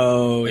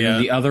 Oh, yeah.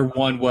 And the other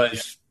one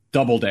was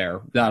Double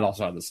Dare. That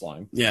also had the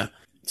slime. Yeah.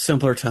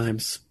 Simpler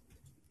times.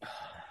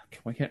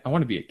 I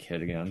want to be a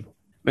kid again.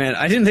 Man,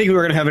 I didn't think we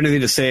were going to have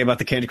anything to say about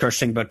the Candy Crush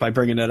thing, but by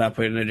bringing that up,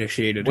 it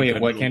initiated.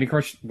 Wait, what Candy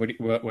Crush? What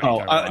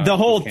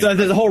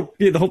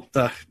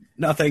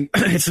nothing.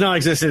 It's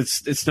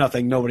non-existent. It's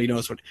nothing. Nobody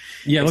knows what.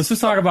 Yeah, let's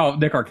just talk about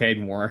Nick Arcade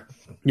more.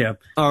 Yeah.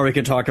 Or we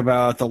could talk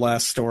about the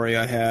last story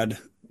I had.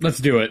 Let's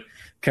do it.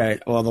 Okay,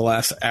 well, the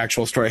last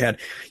actual story I had.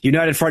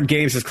 United Front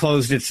Games has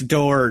closed its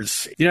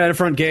doors. United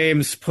Front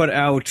Games put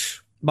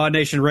out Mod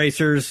Nation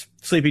Racers,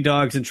 Sleeping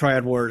Dogs, and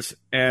Triad Wars.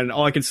 And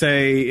all I can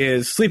say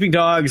is Sleeping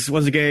Dogs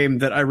was a game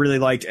that I really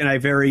liked, and I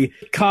very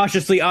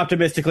cautiously,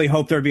 optimistically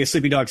hoped there would be a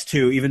Sleeping Dogs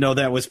 2, even though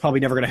that was probably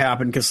never going to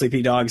happen because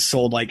Sleeping Dogs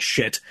sold like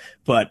shit.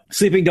 But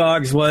Sleeping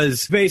Dogs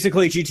was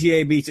basically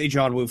GTA meets a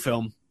John Woo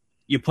film.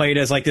 You played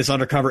as like this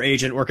undercover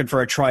agent working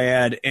for a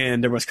triad,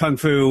 and there was kung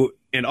fu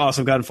and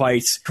awesome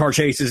gunfights, car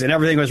chases, and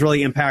everything was really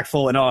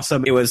impactful and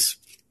awesome. It was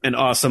an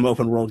awesome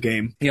open world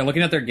game. Yeah,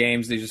 looking at their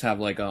games, they just have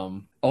like a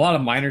lot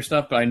of minor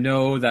stuff, but I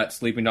know that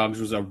Sleeping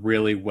Dogs was a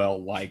really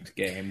well liked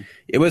game.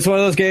 It was one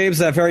of those games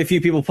that very few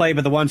people played,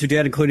 but the ones who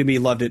did, including me,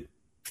 loved it.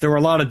 There were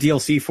a lot of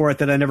DLC for it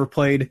that I never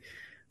played,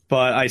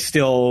 but I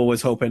still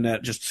was hoping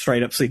that just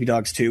straight up Sleeping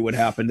Dogs 2 would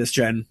happen this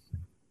gen,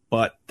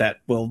 but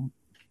that will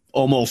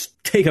almost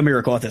take a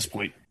miracle at this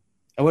point.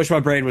 I wish my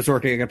brain was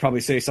working. I could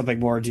probably say something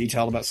more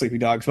detailed about Sleeping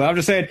Dogs. But I'm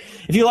just saying,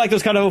 if you like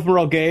those kind of open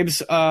world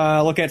games,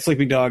 look at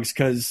Sleeping Dogs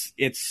because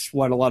it's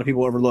what a lot of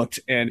people overlooked,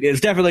 and it's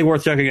definitely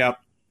worth checking out.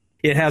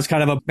 It has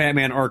kind of a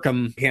Batman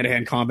Arkham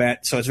hand-to-hand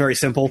combat, so it's very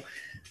simple.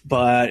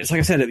 But it's like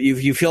I said,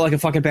 you feel like a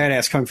fucking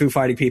badass kung fu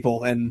fighting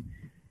people. And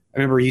I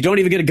remember, you don't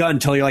even get a gun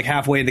until you're like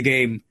halfway in the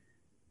game,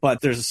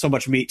 but there's so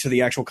much meat to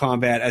the actual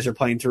combat as you're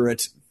playing through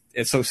it.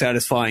 It's so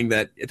satisfying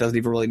that it doesn't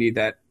even really need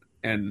that.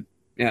 And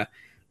yeah,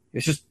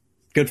 it's just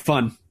good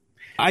fun.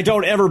 I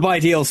don't ever buy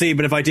DLC,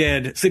 but if I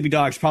did, Sleeping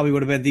Dogs probably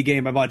would have been the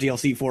game I bought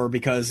DLC for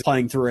because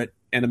playing through it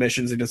and the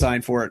missions and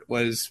design for it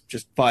was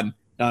just fun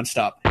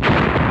nonstop.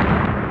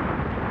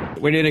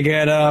 We need to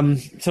get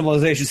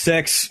Civilization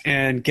 6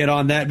 and get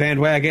on that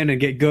bandwagon and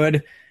get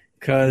good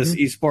because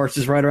esports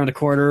is right around the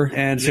corner,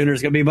 and soon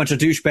there's going to be a bunch of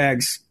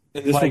douchebags.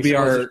 And this will be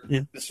our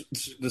this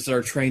is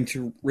our train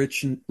to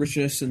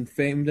richness and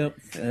fame.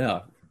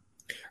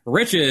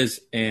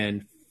 Riches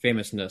and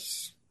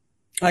famousness.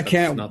 I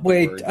can't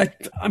wait.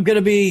 I'm going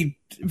to be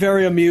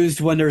very amused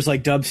when there's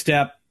like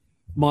dubstep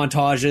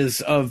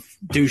montages of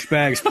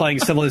douchebags playing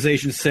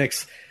Civilization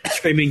 6,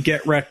 screaming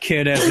 "Get wrecked,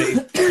 kid!" as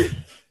they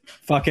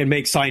fucking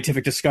make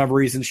scientific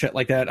discoveries and shit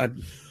like that.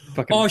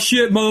 Oh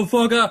shit,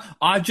 motherfucker!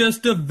 I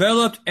just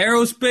developed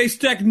aerospace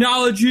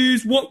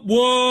technologies. What?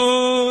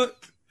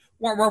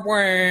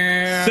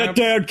 Sit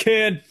down,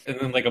 kid. And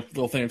then like a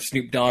little thing of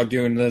Snoop Dogg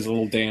doing this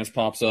little dance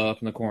pops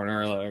up in the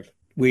corner, like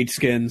weed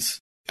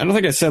skins. I don't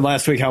think I said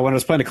last week how when I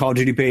was playing the Call of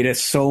Duty beta,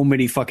 so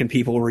many fucking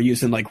people were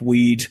using like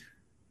weed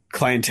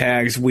clan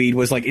tags. Weed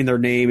was like in their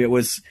name.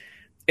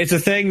 It's a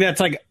thing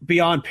that's like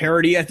beyond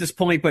parody at this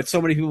point, but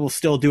so many people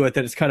still do it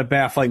that it's kind of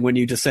baffling when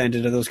you descend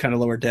into those kind of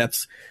lower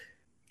depths.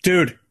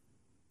 Dude,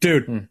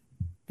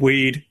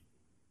 weed,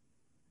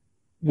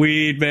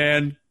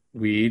 man,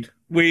 weed,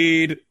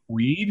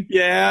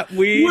 yeah,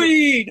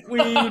 weed,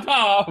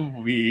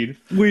 weed,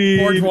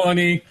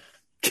 420.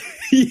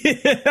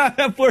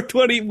 Yeah,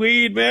 420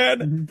 weed,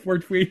 man.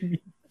 420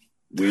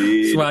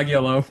 weed. Swag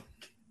yellow.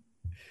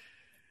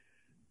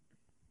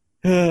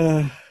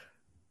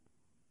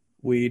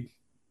 Weed.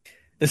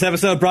 This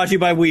episode brought to you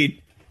by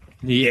weed.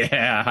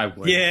 Yeah, I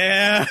would.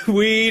 Yeah,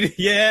 weed.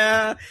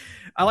 Yeah.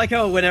 I like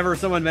how whenever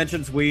someone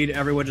mentions weed,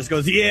 everyone just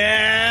goes,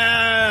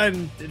 yeah.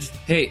 And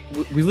hey,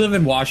 we live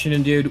in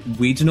Washington, dude.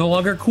 Weed's no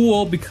longer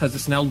cool because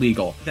it's now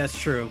legal. That's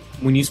true.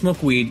 When you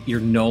smoke weed, you're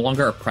no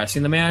longer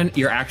oppressing the man.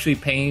 You're actually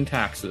paying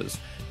taxes.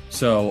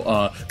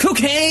 So,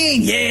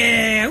 cocaine,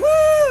 yeah,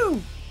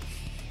 woo!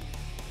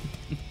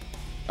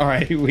 All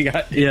right,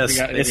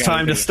 it's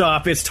time to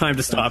stop. It's time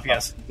to stop.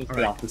 Yes. Let's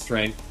get off this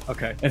train.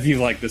 Okay. If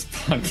you like this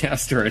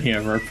podcast or any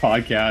of our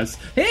podcasts,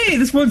 hey,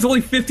 this one's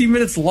only 50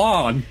 minutes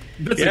long.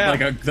 That's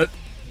that's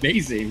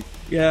amazing.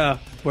 Yeah,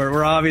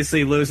 we're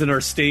obviously losing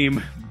our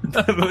steam.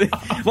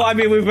 Well, I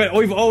mean,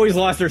 we've always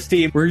lost our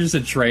steam. We're just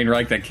a train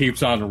wreck that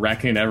keeps on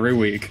wrecking every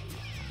week.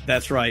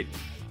 That's right.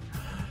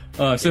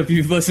 So if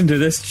you've listened to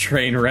this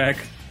train wreck,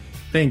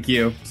 thank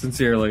you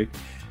sincerely.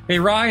 Hey,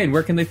 Ryan,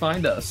 where can they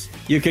find us?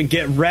 You can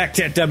get wrecked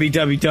at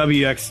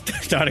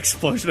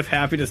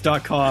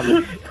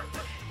www.explosionofhappiness.com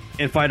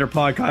and find our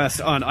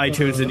podcast on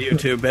iTunes and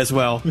YouTube as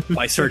well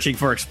by searching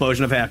for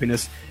Explosion of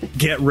Happiness.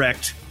 Get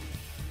wrecked.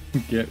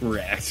 Get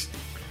wrecked.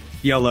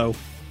 YOLO.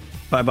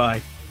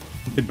 Bye-bye.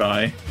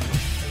 Goodbye.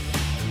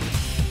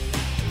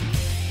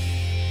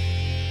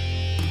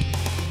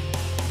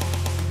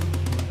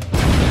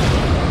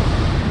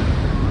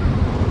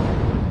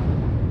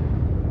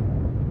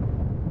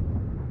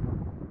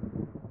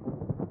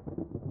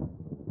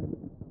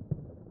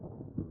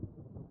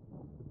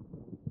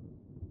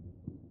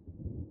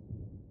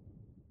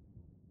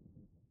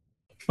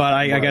 But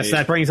I guess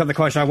that brings up the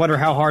question. I wonder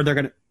how hard they're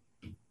going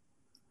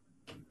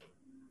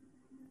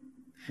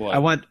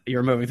to...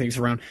 You're moving things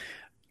around.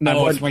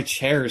 No, it's my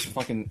chair is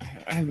fucking...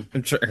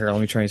 Here, let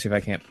me try and see if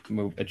I can't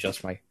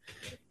adjust my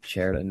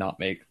chair to not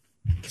make...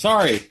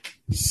 Sorry.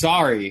 It's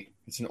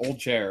an old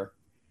chair.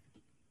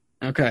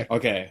 Okay.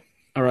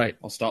 All right.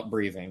 I'll stop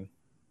breathing.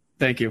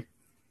 Thank you.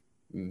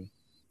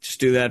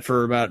 Just do that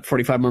for about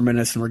 45 more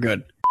minutes and we're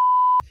good.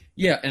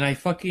 Yeah, and I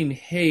fucking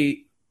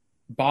hate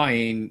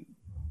buying...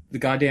 the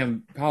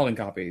goddamn Paladin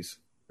copies.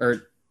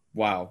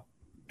 Wow.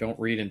 Don't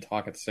read and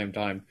talk at the same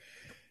time.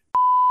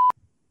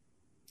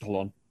 Hold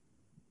on.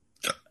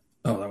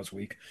 Oh, that was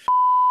weak.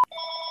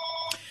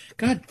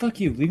 God, fuck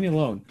you. Leave me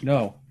alone.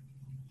 No.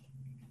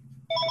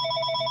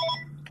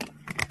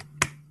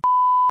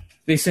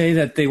 They say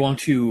that they want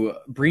to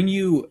bring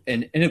you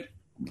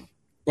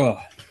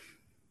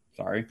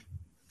sorry.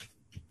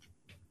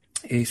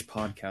 Ace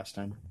podcast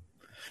time.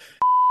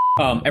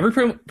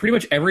 Pretty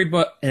much every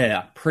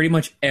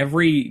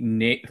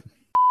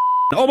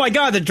Oh my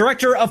god, the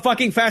director of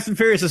fucking Fast and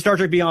Furious and Star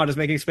Trek Beyond is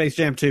making Space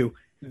Jam 2.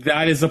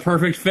 That is the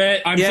perfect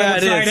fit. I'm so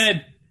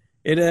excited.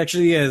 It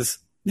actually is.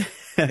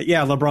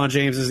 Yeah, LeBron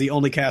James is the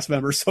only cast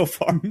member so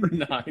far.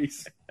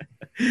 Nice.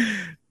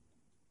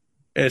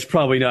 It's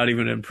probably not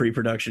even in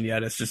pre-production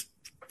yet. It's just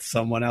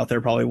someone out there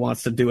probably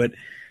wants to do it.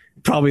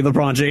 Probably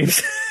LeBron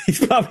James.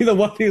 He's probably the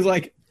one who's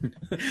like,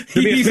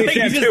 He's Space like-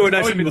 Jam he's 2, and that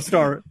just should be the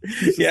star.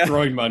 Yeah.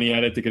 throwing money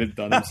at it to get it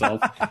done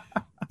himself.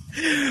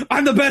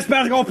 I'm the best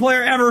basketball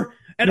player ever,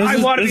 and I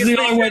want to be this is a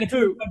the Space only way Jam to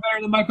 2. be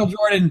better than Michael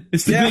Jordan.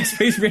 It's to Yeah. make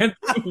Spaceman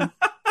 2.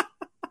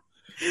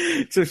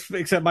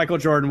 Except Michael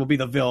Jordan will be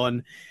the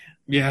villain.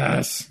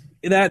 Yes.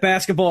 In that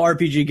basketball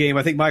RPG game,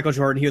 I think Michael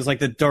Jordan, he was like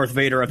the Darth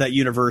Vader of that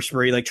universe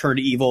where he like turned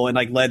evil and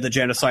like led the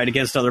genocide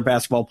against other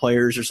basketball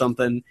players or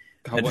something.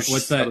 God, That what's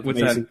just that? sounds What's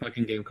amazing. that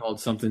fucking game called?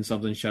 Something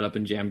Shut Up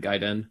and Jam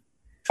Gaiden.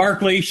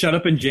 Barkley, Shut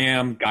Up and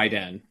Jam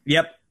Gaiden.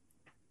 Yep.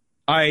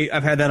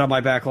 I've had that on my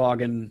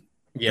backlog, and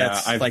Yeah,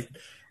 that's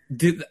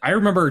I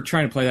remember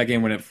trying to play that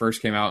game when it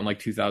first came out in like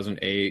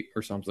 2008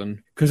 or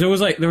something, because it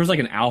was like there was like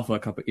an alpha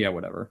couple. Yeah,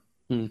 whatever.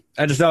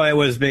 I just know it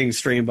was being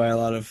streamed by a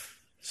lot of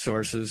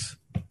sources.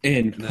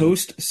 In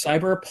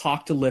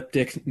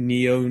post-cyber-apocalyptic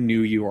Neo New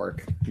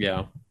York.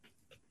 Yeah.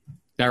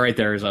 That right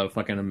there is a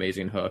fucking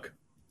amazing hook.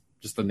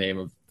 Just the name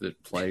of the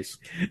place.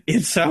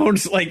 It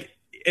sounds like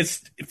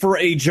it's for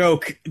a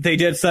joke. They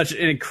did such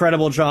an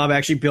incredible job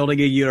actually building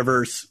a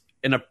universe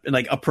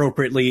like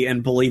appropriately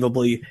and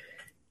believably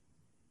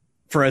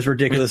for as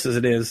ridiculous as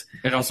it is.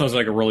 It also has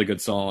like a really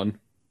good song.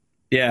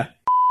 Yeah.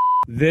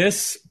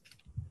 This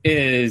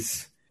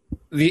is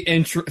the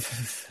intro.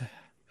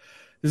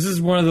 This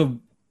is one of the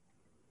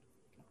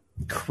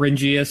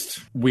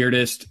cringiest,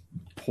 weirdest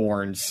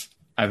porns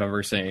I've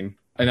ever seen.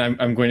 And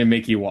I'm going to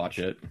make you watch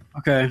it.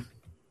 Okay.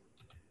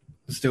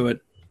 Let's do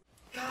it.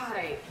 God,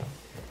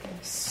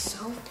 I'm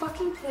so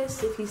fucking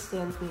pissed if he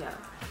stands me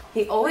up.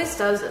 He always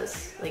does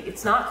this. Like,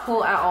 it's not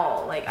cool at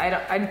all. Like,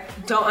 I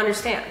don't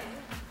understand.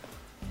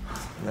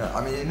 Yeah,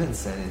 I mean, he didn't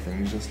say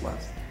anything, he just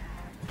left.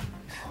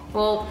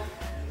 Well,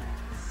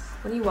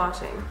 what are you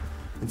watching?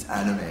 It's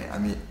anime. I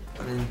mean,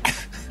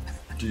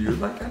 do you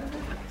like anime?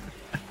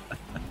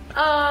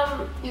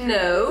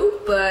 No,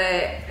 but,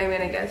 I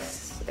mean, I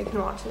guess I can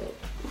watch it.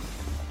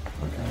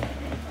 Okay.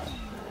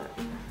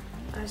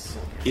 I just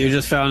don't care. You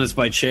just found this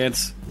by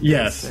chance.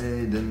 Yes. Say,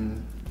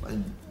 didn't,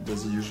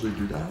 does he usually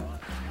do that?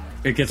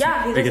 It gets,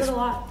 Yeah, he it does gets it a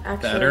lot,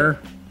 actually. better.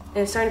 And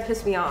it's starting to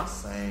piss me off.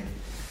 Saying,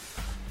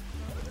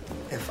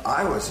 if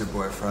I was your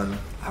boyfriend,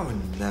 I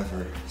would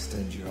never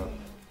stand you up.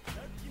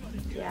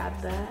 Yeah,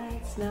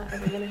 that's not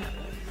ever gonna happen.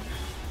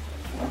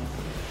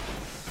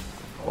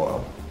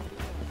 Oh.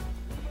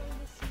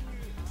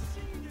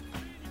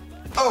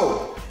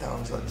 Oh! That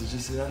was did you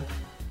see that?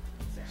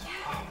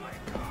 Oh my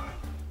god.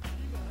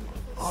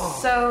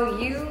 So,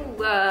 you,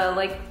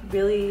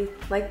 really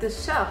like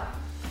this show?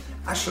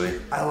 Actually,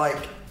 I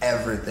like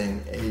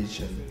everything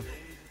Asian.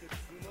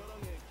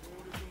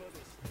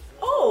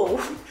 Oh!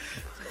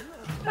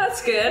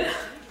 That's good.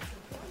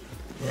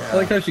 Yeah. I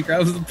like how she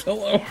grabs the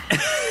pillow.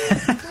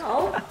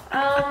 Oh,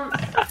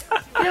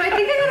 I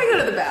think I gotta go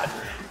to the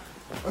bathroom.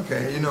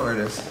 Okay, you know where it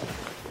is.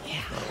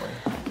 Yeah.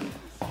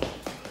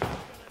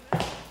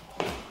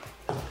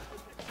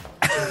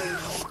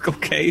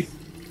 Okay.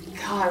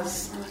 God, this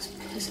smells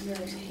piss and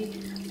everything.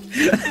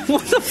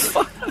 What the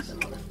fuck? What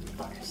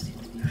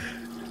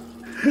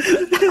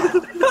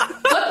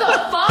the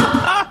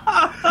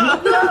fuck?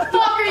 What the fuck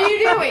are you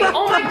doing?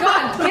 Oh my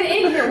god, get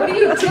in here. What are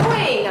you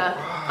doing?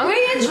 I'm gonna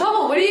get in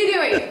trouble. What are you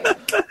doing?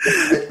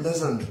 Hey,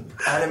 listen,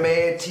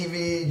 anime,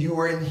 TV, you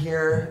were in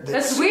here.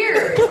 That's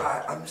weird.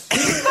 I'm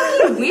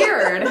Fucking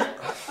weird.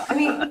 I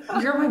mean,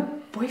 you're my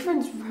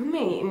boyfriend's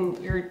roommate and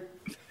you're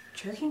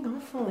jerking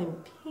off while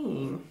I'm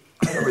peeing.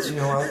 I know, but you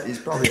know what? He's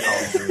probably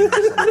out doing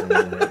something in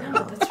there.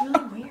 No, that's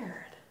really weird.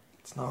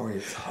 It's not where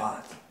it's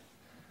hot.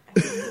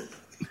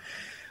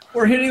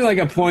 We're hitting like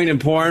a point in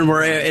porn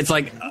where it's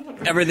like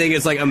everything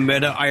is like a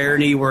meta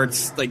irony where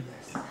it's like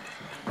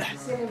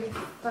It's gonna be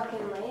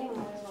fucking lame.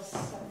 Might as well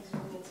suck his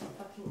roommate's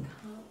fucking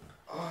cup.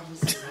 Oh,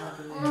 this is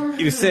happening.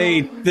 you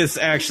say this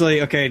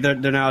actually okay, they're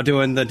now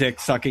doing the dick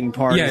sucking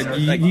part. Yeah,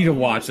 you need to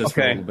watch this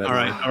for a Okay. little bit. All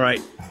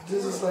right.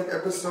 This is like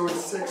episode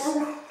 6,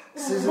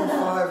 season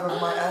 5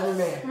 of my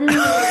anime.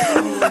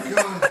 Oh my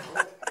god.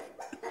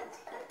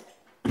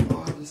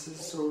 Oh, this is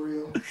so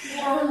real.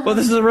 Well,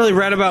 this is a really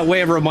roundabout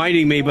way of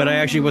reminding me, but I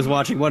actually was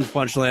watching One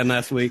Punch Man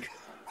last week.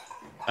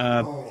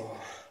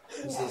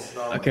 This is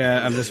not Okay,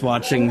 I'm just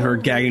watching her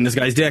gagging this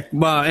guy's dick.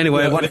 Well,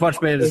 anyway, One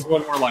Punch Man is There's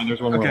one more line.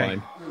 There's one more Okay.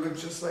 line. You look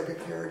just like a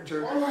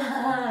character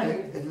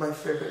in my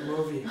favorite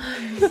movie.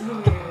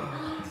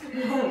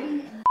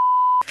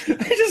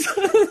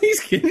 He's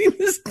getting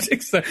this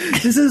dick suck.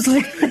 This is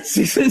like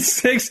season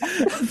 6,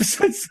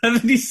 episode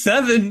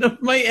 77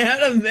 of my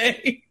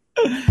anime.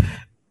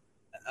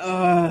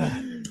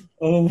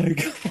 Oh my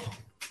god.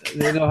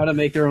 they know how to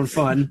make their own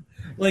fun.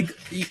 Like,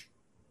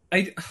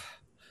 I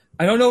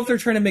don't know if they're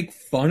trying to make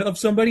fun of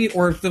somebody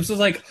or if this is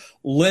like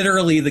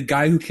literally the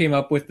guy who came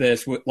up with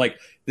this, like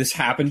this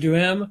happened to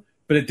him,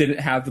 but it didn't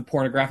have the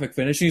pornographic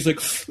finish. And he's like,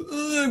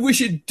 I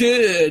wish it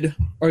did.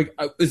 Or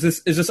is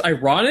this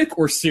ironic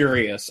or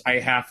serious?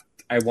 I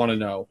want to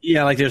know.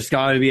 Yeah, like there's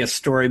got to be a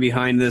story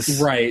behind this.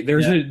 Right.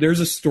 There's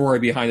a story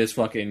behind this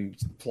fucking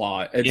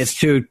plot. It's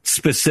too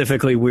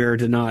specifically weird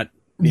to not.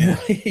 Yeah.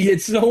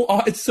 It's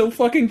so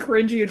fucking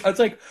cringy. It's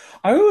like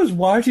I was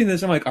watching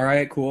this. I'm like, all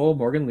right, cool.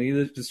 Morgan Lee,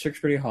 this chick's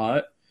pretty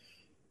hot.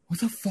 What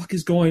the fuck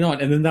is going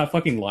on? And then that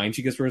fucking line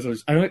she gets where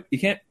I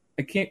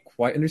can't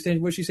quite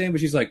understand what she's saying,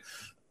 but she's like,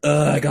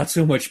 I got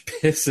so much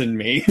piss in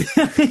me.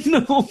 I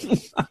know.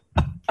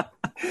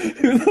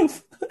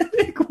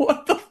 Like,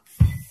 what the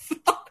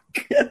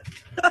fuck?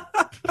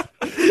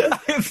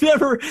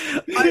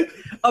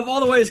 Of all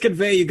the ways to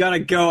convey you gotta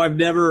go, I've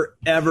never,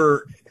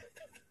 ever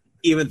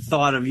even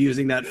thought of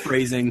using that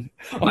phrasing.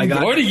 I'm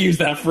going to use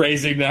that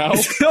phrasing now.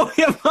 So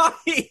am I.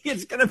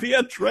 It's going to be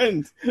a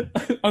trend.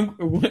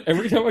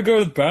 Every time I go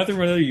to the bathroom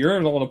or a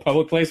urinal in a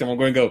public place, I'm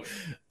going to go,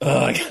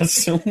 I got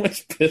so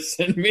much piss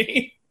in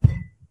me.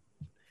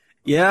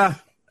 Yeah,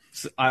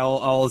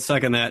 I'll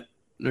second that.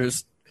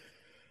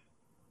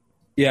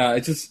 Yeah,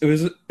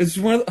 it's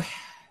one of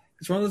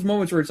those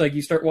moments where it's like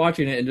you start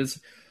watching it and just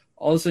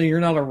all of a sudden you're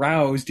not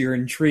aroused, you're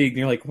intrigued, and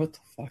you're like, what the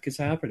fuck is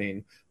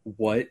happening?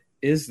 What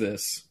is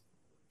this?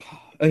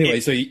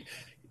 Anyway, so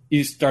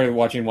you started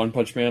watching One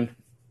Punch Man?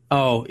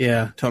 Oh,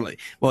 yeah, totally.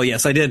 Well,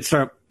 yes, I did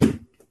start.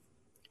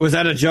 Was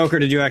that a joke, or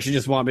did you actually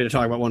just want me to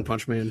talk about One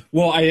Punch Man?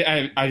 Well,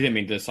 I didn't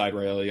mean to side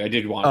rail. I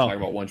did want to talk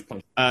about One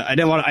Punch. I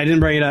didn't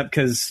bring it up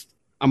because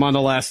I'm on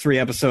the last 3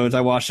 episodes.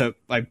 I watched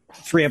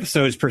 3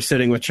 episodes per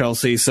sitting with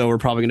Chelsea, so we're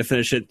probably going to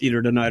finish it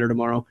either tonight or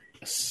tomorrow.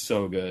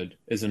 So good,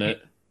 isn't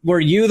it? Were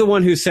you the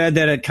one who said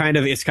that it's kind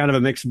of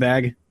a mixed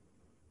bag,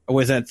 or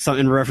was that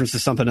in reference to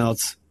something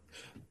else?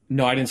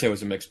 No, I didn't say it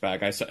was a mixed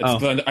bag. I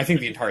think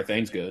the entire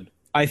thing's good.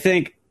 I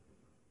think,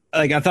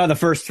 I thought the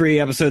first 3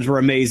 episodes were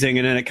amazing,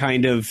 and then it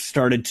kind of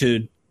started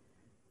to.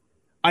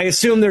 I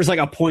assume there's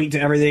a point to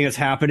everything that's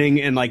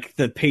happening and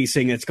the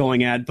pacing it's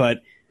going at,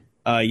 but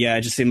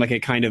it just seemed like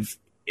it kind of.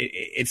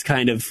 It's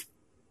kind of.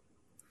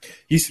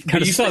 You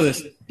saw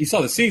this. You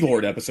saw the Sea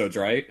Lord episodes,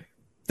 right?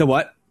 The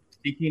what?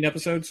 Seeking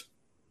episodes.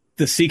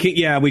 The Seeking.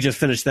 Yeah, we just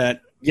finished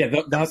that.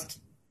 Yeah, that's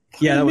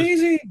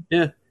amazing.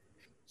 Yeah.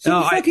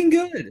 So fucking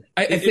good.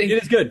 I think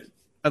it is good.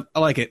 I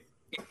like it.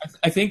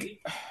 I think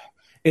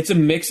it's a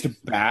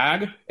mixed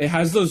bag. It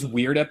has those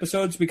weird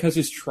episodes because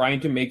it's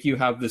trying to make you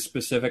have this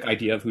specific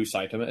idea of who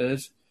Saitama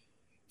is.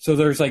 So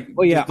there's I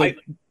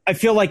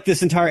feel like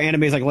this entire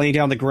anime is laying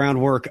down the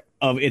groundwork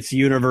of its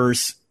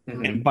universe,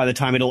 and by the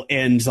time it'll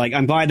end,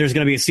 I'm glad there's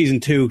going to be a season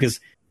 2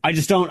 because I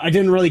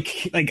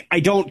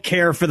don't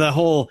care for the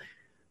whole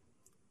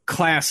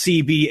Class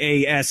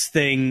CBAS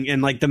thing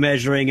and the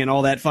measuring and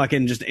all that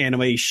fucking just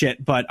anime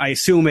shit, but I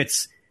assume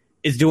it's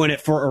doing it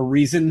for a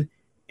reason,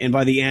 and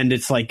by the end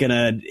it's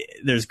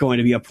there's going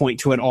to be a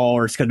point to it all,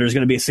 or there's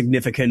going to be a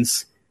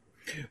significance.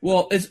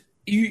 Well,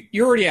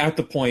 you're already at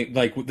the point,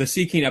 the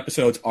Seeking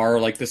episodes are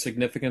the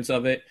significance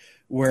of it,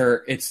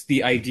 where it's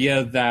the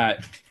idea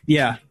that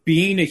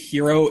being a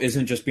hero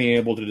isn't just being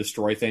able to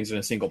destroy things in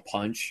a single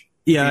punch.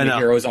 Yeah, being a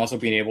hero is also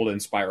being able to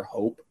inspire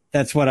hope.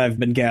 That's what I've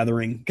been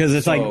gathering, because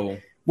it's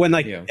when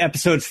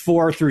episodes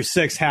 4 through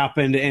 6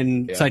 happened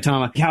in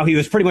Saitama, how he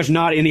was pretty much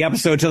not in the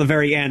episode till the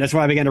very end. That's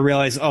why I began to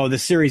realize,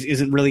 this series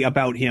isn't really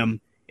about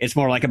him. It's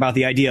more about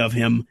the idea of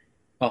him.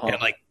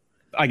 And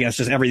I guess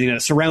just everything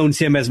that surrounds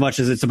him as much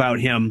as it's about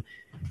him.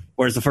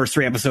 Whereas the first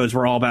 3 episodes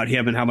were all about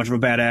him and how much of a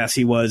badass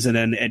he was, and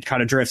then it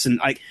kind of drifts.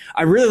 And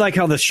I really like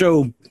how the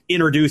show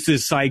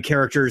introduces side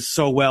characters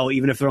so well,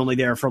 even if they're only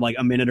there for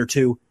a minute or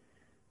 2.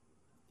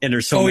 And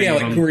there's so many of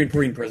them.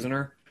 Korean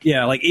Prisoner.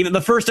 Yeah, even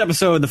the first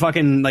episode, the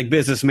fucking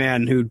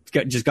businessman who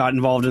just got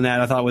involved in that,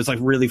 I thought was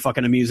really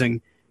fucking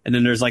amusing. And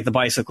then there's the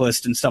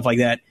bicyclist and stuff like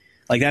that.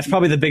 That's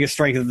probably the biggest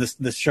strength of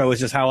this show, is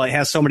just how it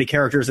has so many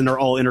characters and they're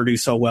all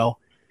introduced so well.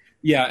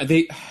 Yeah,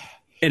 they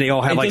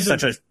all have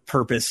such a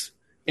purpose.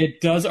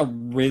 It does a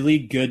really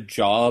good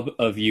job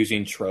of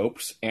using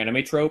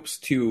anime tropes,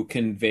 to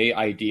convey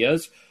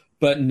ideas,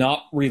 but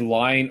not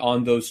relying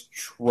on those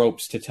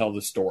tropes to tell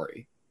the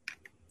story.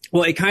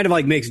 Well, it kind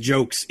of makes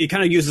jokes. It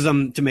kind of uses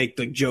them to make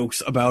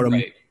jokes about them.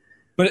 Right.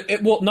 But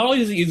not only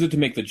does it use it to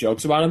make the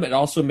jokes about them, it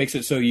also makes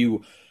it so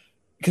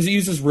because it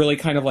uses really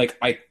kind of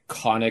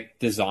iconic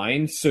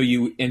design. So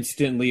you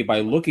instantly,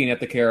 by looking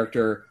at the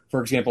character,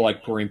 for example,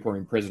 Korean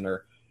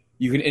Prisoner,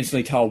 you can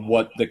instantly tell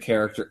what the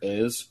character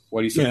is,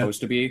 what he's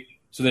supposed to be.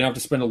 So they don't have to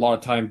spend a lot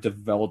of time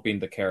developing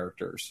the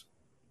characters.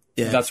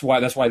 Yeah. That's why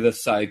the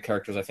side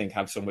characters, I think,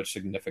 have so much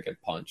significant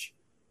punch.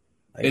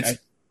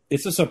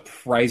 It's a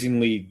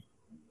surprisingly,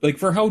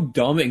 for how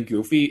dumb and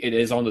goofy it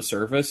is on the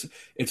surface,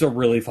 it's a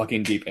really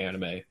fucking deep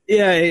anime.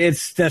 Yeah,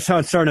 that's how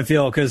it's starting to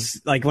feel,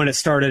 because when it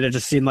started, it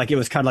just seemed like it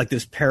was kind of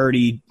this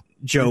parody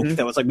joke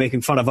that was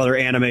making fun of other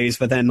animes,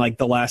 but then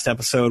the last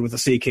episode with the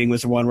Sea King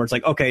was the one where it's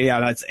okay,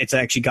 yeah, it's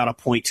actually got a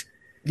point.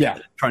 Yeah,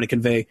 trying to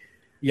convey.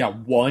 Yeah,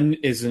 One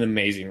is an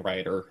amazing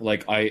writer.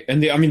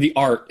 The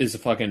art is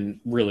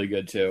fucking really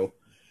good too.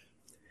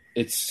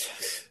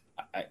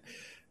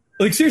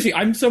 Seriously,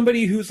 I'm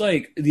somebody who's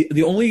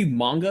the only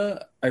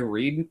manga I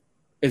read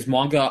is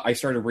manga I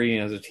started reading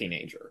as a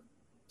teenager.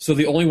 So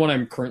the only one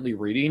I'm currently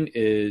reading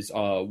is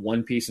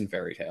One Piece and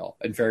Fairy Tail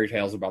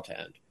is about to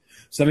end.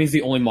 So that means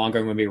the only manga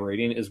I'm going to be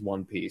reading is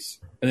One Piece.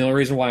 And the only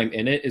reason why I'm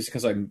in it is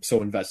because I'm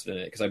so invested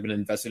in it, because I've been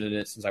invested in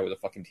it since I was a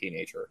fucking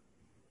teenager.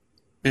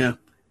 Yeah.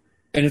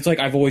 And it's like,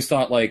 I've always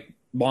thought, like,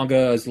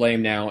 manga is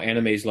lame now,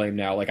 anime is lame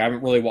now. Like, I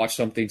haven't really watched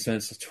something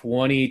since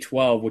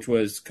 2012, which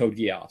was Code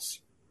Geass.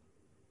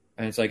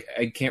 And it's like,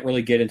 I can't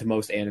really get into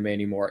most anime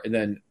anymore. And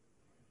then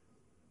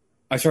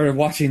I started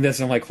watching this,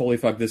 and I'm like, holy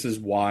fuck, this is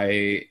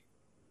why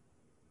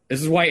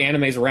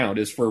anime's around,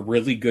 is for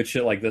really good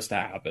shit like this to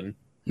happen.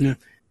 Yeah.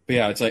 But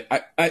yeah,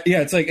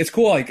 it's like, it's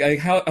cool. Like,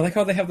 I like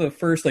how they have the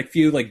first, like,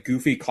 few, like,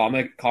 goofy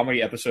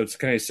comedy episodes to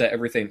kind of set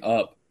everything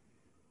up,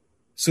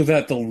 so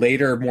that the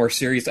later, more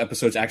serious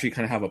episodes actually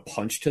kind of have a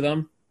punch to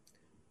them.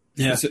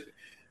 Yeah. So,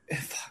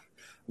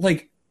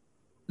 like,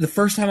 the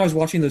first time I was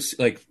watching this,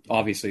 like,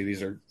 obviously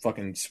these are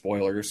fucking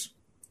spoilers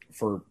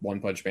for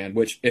One Punch Man,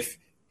 which, if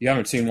you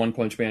haven't seen One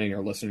Punch Man and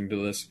you're listening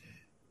to this,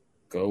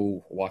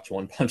 go watch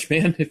One Punch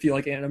Man if you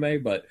like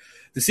anime. But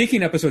the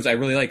Seeking episodes I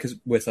really like, because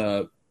with,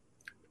 I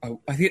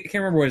can't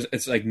remember what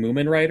it's like,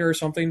 Moomin Writer or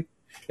something.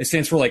 It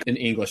stands for, like, in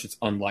English, it's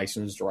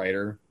unlicensed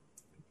writer.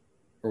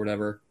 Or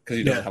whatever, because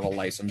he doesn't have a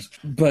license.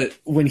 But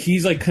when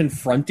he's, like,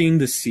 confronting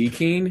the Sea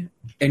King,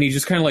 and he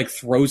just kind of, like,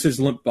 throws his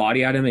limp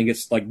body at him and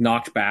gets, like,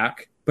 knocked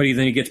back, but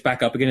then he gets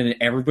back up again, and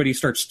everybody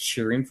starts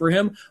cheering for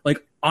him.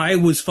 Like, I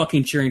was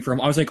fucking cheering for him.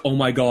 I was like, oh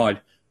my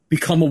god,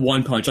 become a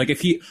One Punch. Like,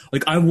 if he,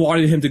 like, I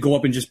wanted him to go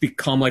up and just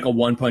become, like, a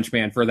One Punch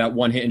Man for that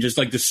one hit and just,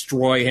 like,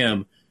 destroy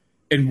him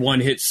in one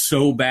hit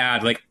so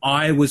bad. Like,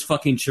 I was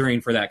fucking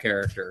cheering for that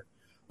character.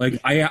 Like,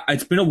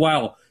 it's been a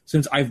while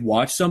since I've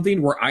watched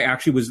something where I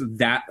actually was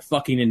that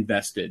fucking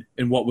invested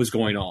in what was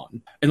going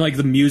on. And, like,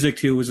 the music,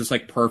 too, was just,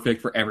 like,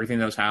 perfect for everything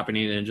that was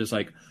happening. And just,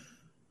 like,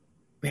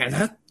 man,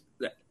 that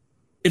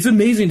it's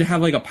amazing to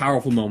have, like, a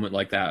powerful moment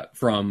like that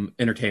from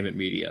entertainment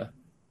media.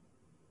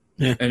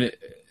 Yeah. And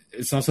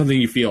it's not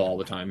something you feel all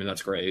the time, and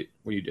that's great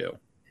when you do.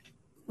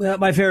 Well,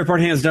 my favorite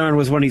part, hands down,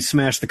 was when he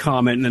smashed the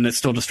comet and then it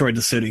still destroyed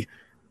the city.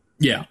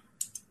 Yeah.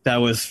 That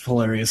was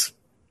hilarious.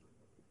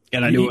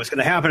 And I knew what was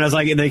going to happen. I was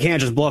like, they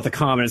can't just blow up the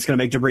comet. It's going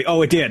to make debris.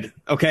 Oh, it did.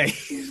 Okay.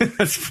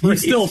 He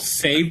still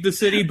saved the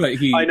city, but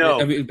I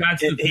know. I mean,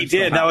 he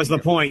did. That was the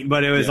point.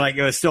 But it was like,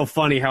 it was still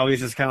funny how he was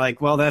just kind of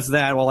like, well, that's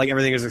that. Well, like,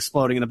 everything is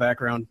exploding in the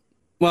background.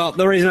 Well,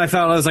 the reason I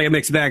felt it was like a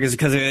mixed bag is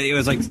because it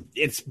was like,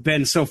 it's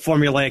been so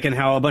formulaic, and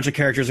how a bunch of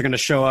characters are going to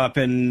show up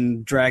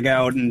and drag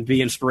out and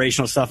be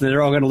inspirational stuff, and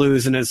they're all going to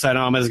lose, and then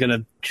Saitama is going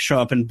to show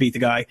up and beat the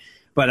guy.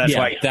 But that's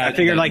why I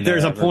figured, like,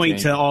 there's a point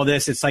to all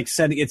this. It's like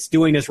it's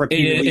doing this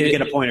repeatedly to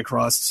get a point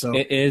across. So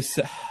it's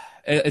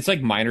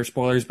like minor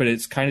spoilers, but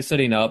it's kind of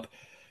setting up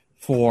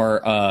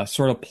for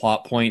sort of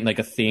plot point, like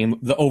a theme.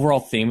 The overall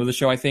theme of the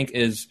show, I think,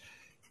 is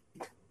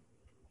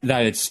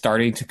that it's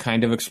starting to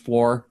kind of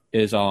explore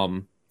is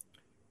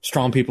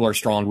strong people are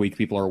strong, weak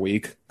people are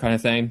weak, kind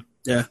of thing.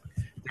 Yeah,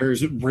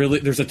 there's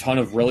a ton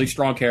of really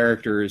strong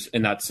characters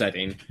in that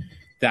setting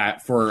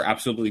that, for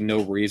absolutely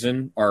no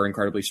reason, are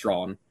incredibly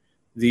strong.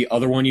 The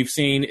other one you've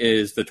seen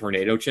is the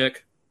tornado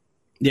chick.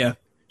 Yeah.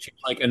 She's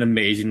like an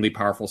amazingly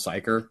powerful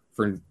psyker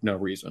for no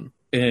reason.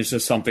 And it's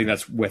just something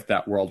that's with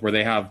that world where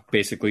they have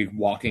basically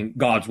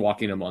gods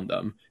walking among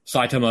them.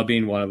 Saitama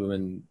being one of them,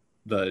 and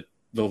the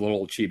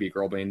little chibi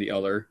girl being the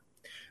other.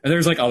 And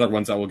there's like other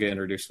ones that will get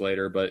introduced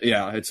later, but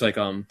yeah, it's like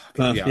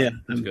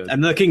it's good.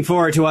 I'm looking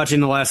forward to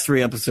watching the last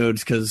 3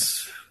 episodes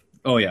because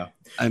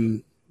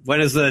when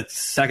is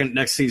the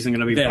next season going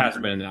to be? It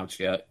hasn't been announced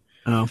yet.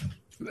 Oh.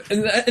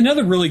 And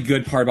another really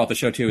good part about the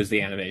show, too, is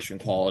the animation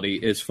quality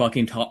is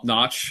fucking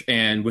top-notch,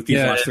 and with these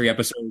last 3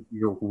 episodes,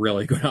 you're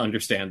really going to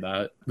understand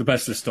that. The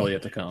best is still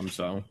yet to come,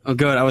 so... Oh,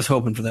 good. I was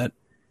hoping for that.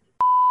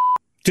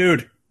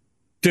 Dude.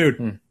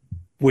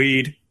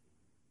 Weed,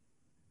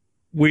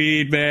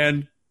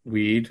 man.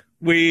 Weed?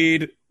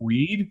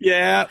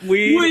 Yeah,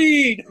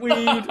 weed. Weed.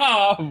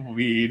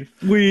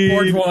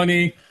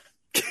 420.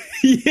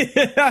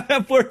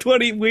 Yeah,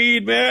 420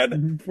 weed,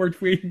 man.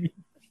 420.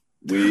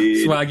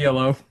 Weed. Swag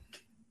yellow.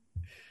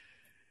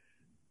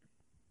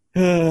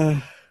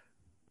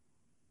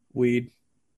 Weed.